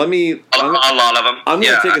let me. A lot of them. I'm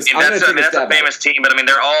going to take a stab. That's a famous team, but I mean,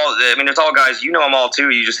 they're all. I mean, there's all guys. You know them all too.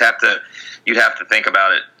 You just have to. You'd have to think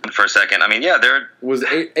about it for a second. I mean, yeah, was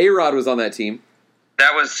A-Rod was on that team.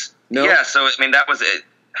 That was no. Yeah. So I mean, that was it.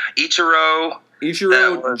 Ichiro,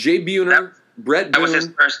 Jay Buhner, Brett Boone.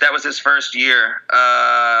 That was his first year.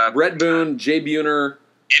 Brett Boone, Jay Buhner,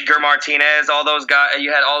 Edgar Martinez, all those guys.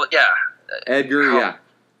 You had all. Yeah. Edgar. Yeah.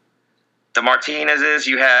 The Martinez's,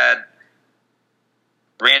 you had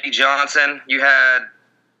Randy Johnson, you had.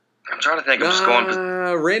 I'm trying to think. I'm just going.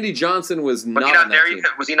 Randy Johnson was not on that team.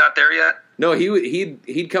 Was he not there yet? No,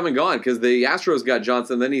 he'd come and gone because the Astros got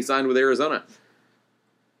Johnson. Then he signed with Arizona.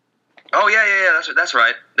 Oh yeah. That's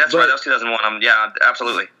right. That's right. That was 2001. Yeah,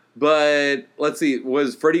 absolutely. But let's see,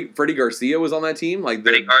 was Freddie Garcia was on that team? Like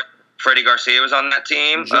Freddie Garcia was on that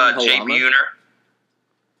team. John Jay Halama?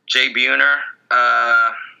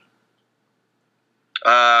 Buhner.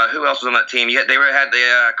 Who else was on that team?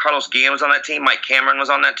 Carlos Guillen was on that team. Mike Cameron was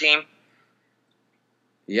on that team.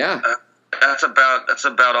 Yeah. That's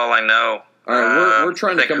about all I know. All right, we're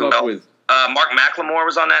trying to come up with. Mark McLemore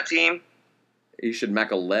was on that team. You should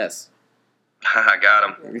Mackle less. I got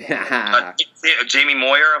him. Jamie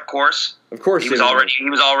Moyer, of course. Of course, he was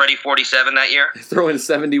already 47 that year. Throwing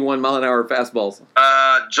 71-mile-an-hour fastballs.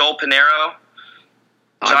 Joel Pinheiro,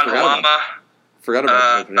 John Halama. Forgot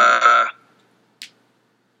about Joel Pinheiro.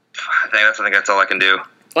 I think that's all I can do.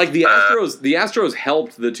 Like the Astros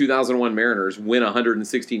helped the 2001 Mariners win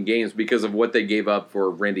 116 games because of what they gave up for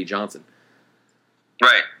Randy Johnson.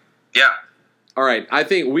 Right. Yeah. All right. I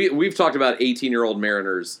think we've talked about 18-year-old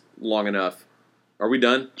Mariners long enough. Are we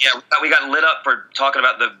done? Yeah, we got lit up for talking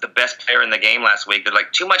about the best player in the game last week. They're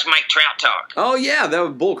like, too much Mike Trout talk. Oh yeah, that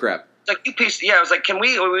was bullcrap. It's like I was like, can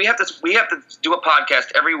we have to do a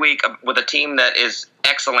podcast every week with a team that is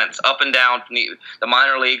excellent up and down from the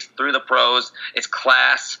minor leagues through the pros. It's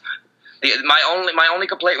class. My only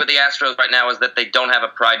complaint with the Astros right now is that they don't have a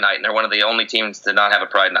Pride Night, and they're one of the only teams to not have a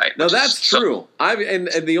Pride Night. No, that's true. And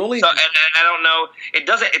I don't know. It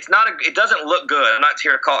doesn't look good. I'm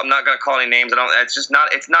not going to call any names. It's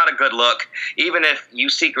not a good look. Even if you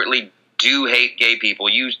secretly do hate gay people,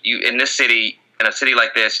 you in this city. In a city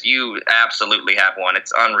like this, you absolutely have one.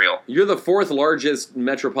 It's unreal. You're the fourth largest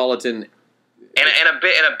metropolitan, and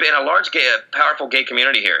a large powerful gay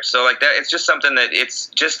community here. So like that, it's just something that it's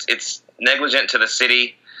negligent to the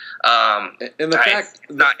city. And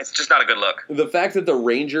it's just not a good look. The fact that the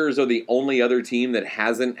Rangers are the only other team that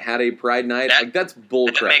hasn't had a Pride Night, that's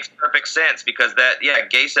bullcrap. That makes perfect sense because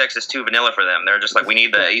gay sex is too vanilla for them. They're just like, we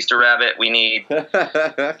need the Easter rabbit. We need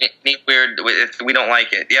weird. We don't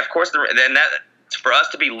like it. Yeah, of course. Then that. For us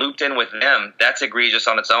to be looped in with them, that's egregious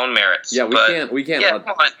on its own merits. Yeah, we can't. Yeah, come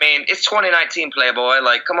on. I mean, it's 2019, Playboy.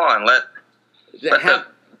 Like, come on, let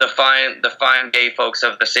the fine gay folks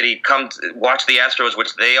of the city come watch the Astros,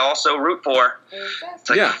 which they also root for. It's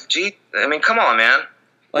like, gee, I mean, come on, man.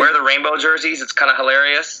 Like, wear the rainbow jerseys. It's kind of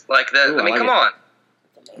hilarious. Like that. I mean, come on.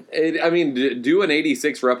 Do an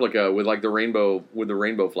 '86 replica with like the rainbow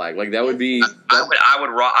flag. Like that would be. I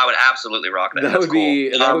would absolutely rock that. That would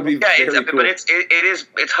be very cool. But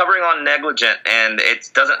it's hovering on negligent, and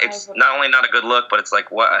it's not only not a good look, but it's like,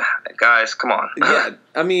 what, guys, come on. Yeah,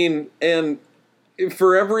 I mean, and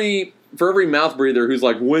for every mouth breather who's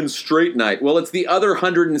like, when's straight night? Well, it's the other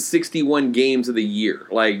 161 games of the year.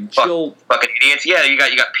 Like, chill. Fucking idiots. Yeah, you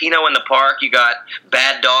got Pinot in the park. You got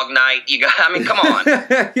Bad Dog Night. I mean, come on.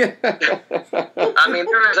 Yeah. I mean,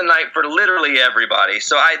 there is a night for literally everybody.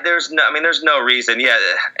 So there's no reason. Yeah,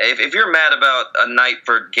 if you're mad about a night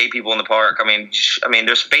for gay people in the park, I mean,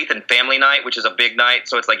 there's Faith and Family Night, which is a big night.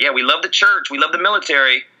 So it's like, yeah, we love the church. We love the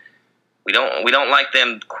military. We don't like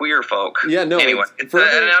them queer folk. Yeah, no. Anyway, and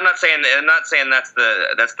I'm not saying that's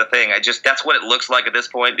the thing. That's what it looks like at this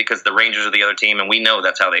point because the Rangers are the other team, and we know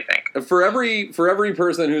that's how they think. For every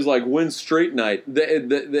person who's like, when's straight night?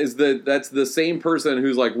 That's the same person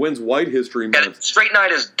who's like, when's White History Month? Yeah, straight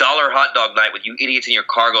night is dollar hot dog night with you idiots in your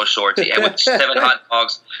cargo shorts and with 7 hot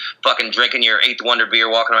dogs, fucking drinking your 8th Wonder beer,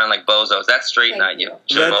 walking around like bozos. That's straight night. You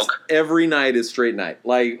smoke. Every night is straight night.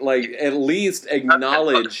 Like at least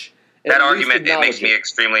acknowledge. That argument, it makes me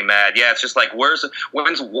extremely mad. Yeah, it's just like,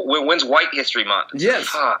 when's White History Month? Yes.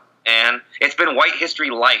 And it's been White History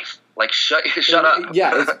Life. Like, shut up.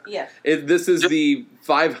 Yeah. This is the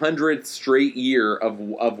 500th straight year of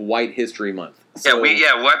White History Month. So.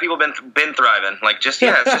 White people been thriving. Like, it's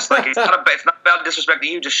just like it's not about disrespecting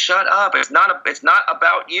you. Just shut up. It's not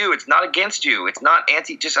about you. It's not against you. It's not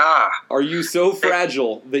anti. Are you so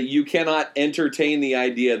fragile that you cannot entertain the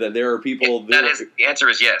idea that there are people? The answer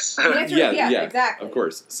is yes. The answer is yes, exactly. Of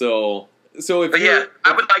course. So if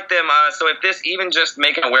I would like them. So if this even just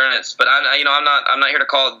making awareness, but I'm not here to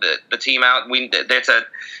call the team out. It's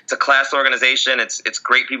a class organization. It's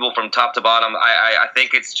great people from top to bottom. I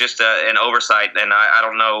think it's just an oversight, and I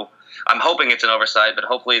don't know. I'm hoping it's an oversight, but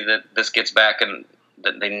hopefully that this gets back and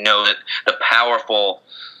that they know that the powerful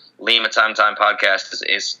Lima Time podcast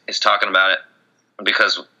is talking about it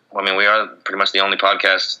because we are pretty much the only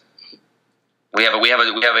podcast. We have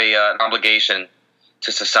an obligation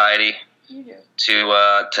to society.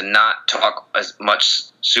 To not talk as much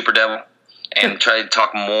Super Devil and try to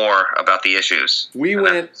talk more about the issues. We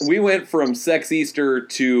went from Sex Easter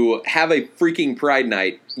to have a freaking Pride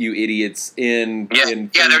Night, you idiots! Their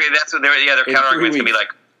counter argument's gonna be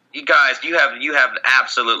like, you guys, you have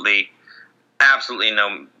absolutely absolutely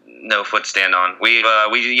no foot stand on. We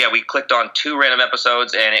clicked on 2 random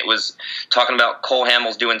episodes, and it was talking about Cole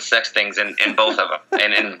Hamels doing sex things in both of them,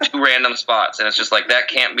 and in 2 random spots, and it's just like that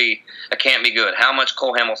can't be good. How much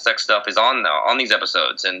Cole Hamels sex stuff is on these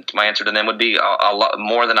episodes? And my answer to them would be a lot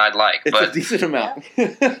more than I'd like. It's but a decent amount.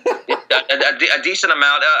 a decent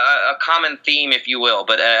amount, a common theme, if you will.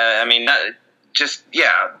 But I mean, you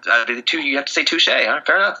have to say touche. Huh?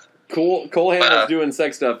 Fair enough. Cole Hamels doing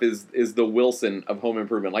sex stuff is the Wilson of home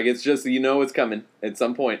improvement. Like, it's just, it's coming at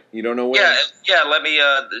some point. You don't know when. Yeah. Let me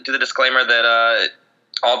do the disclaimer that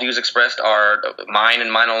all views expressed are mine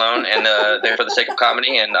and mine alone, and they're for the sake of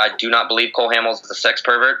comedy. And I do not believe Cole Hamels is a sex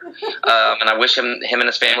pervert. And I wish him and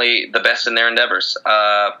his family the best in their endeavors.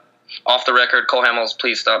 Off the record, Cole Hamels,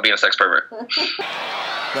 please stop being a sex pervert. But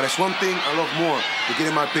there's one thing I love more than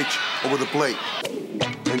getting my pitch over the plate,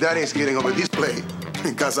 and that is getting over this plate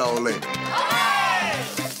in Casa Ole.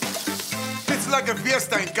 It's like a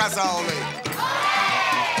fiesta in Casa Ole.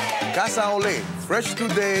 Casa Ole, fresh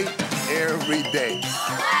today, every day.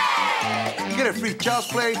 You get a free child's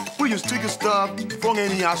play, we just take your stuff from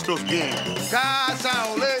any Astros game. Casa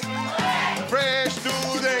Ole.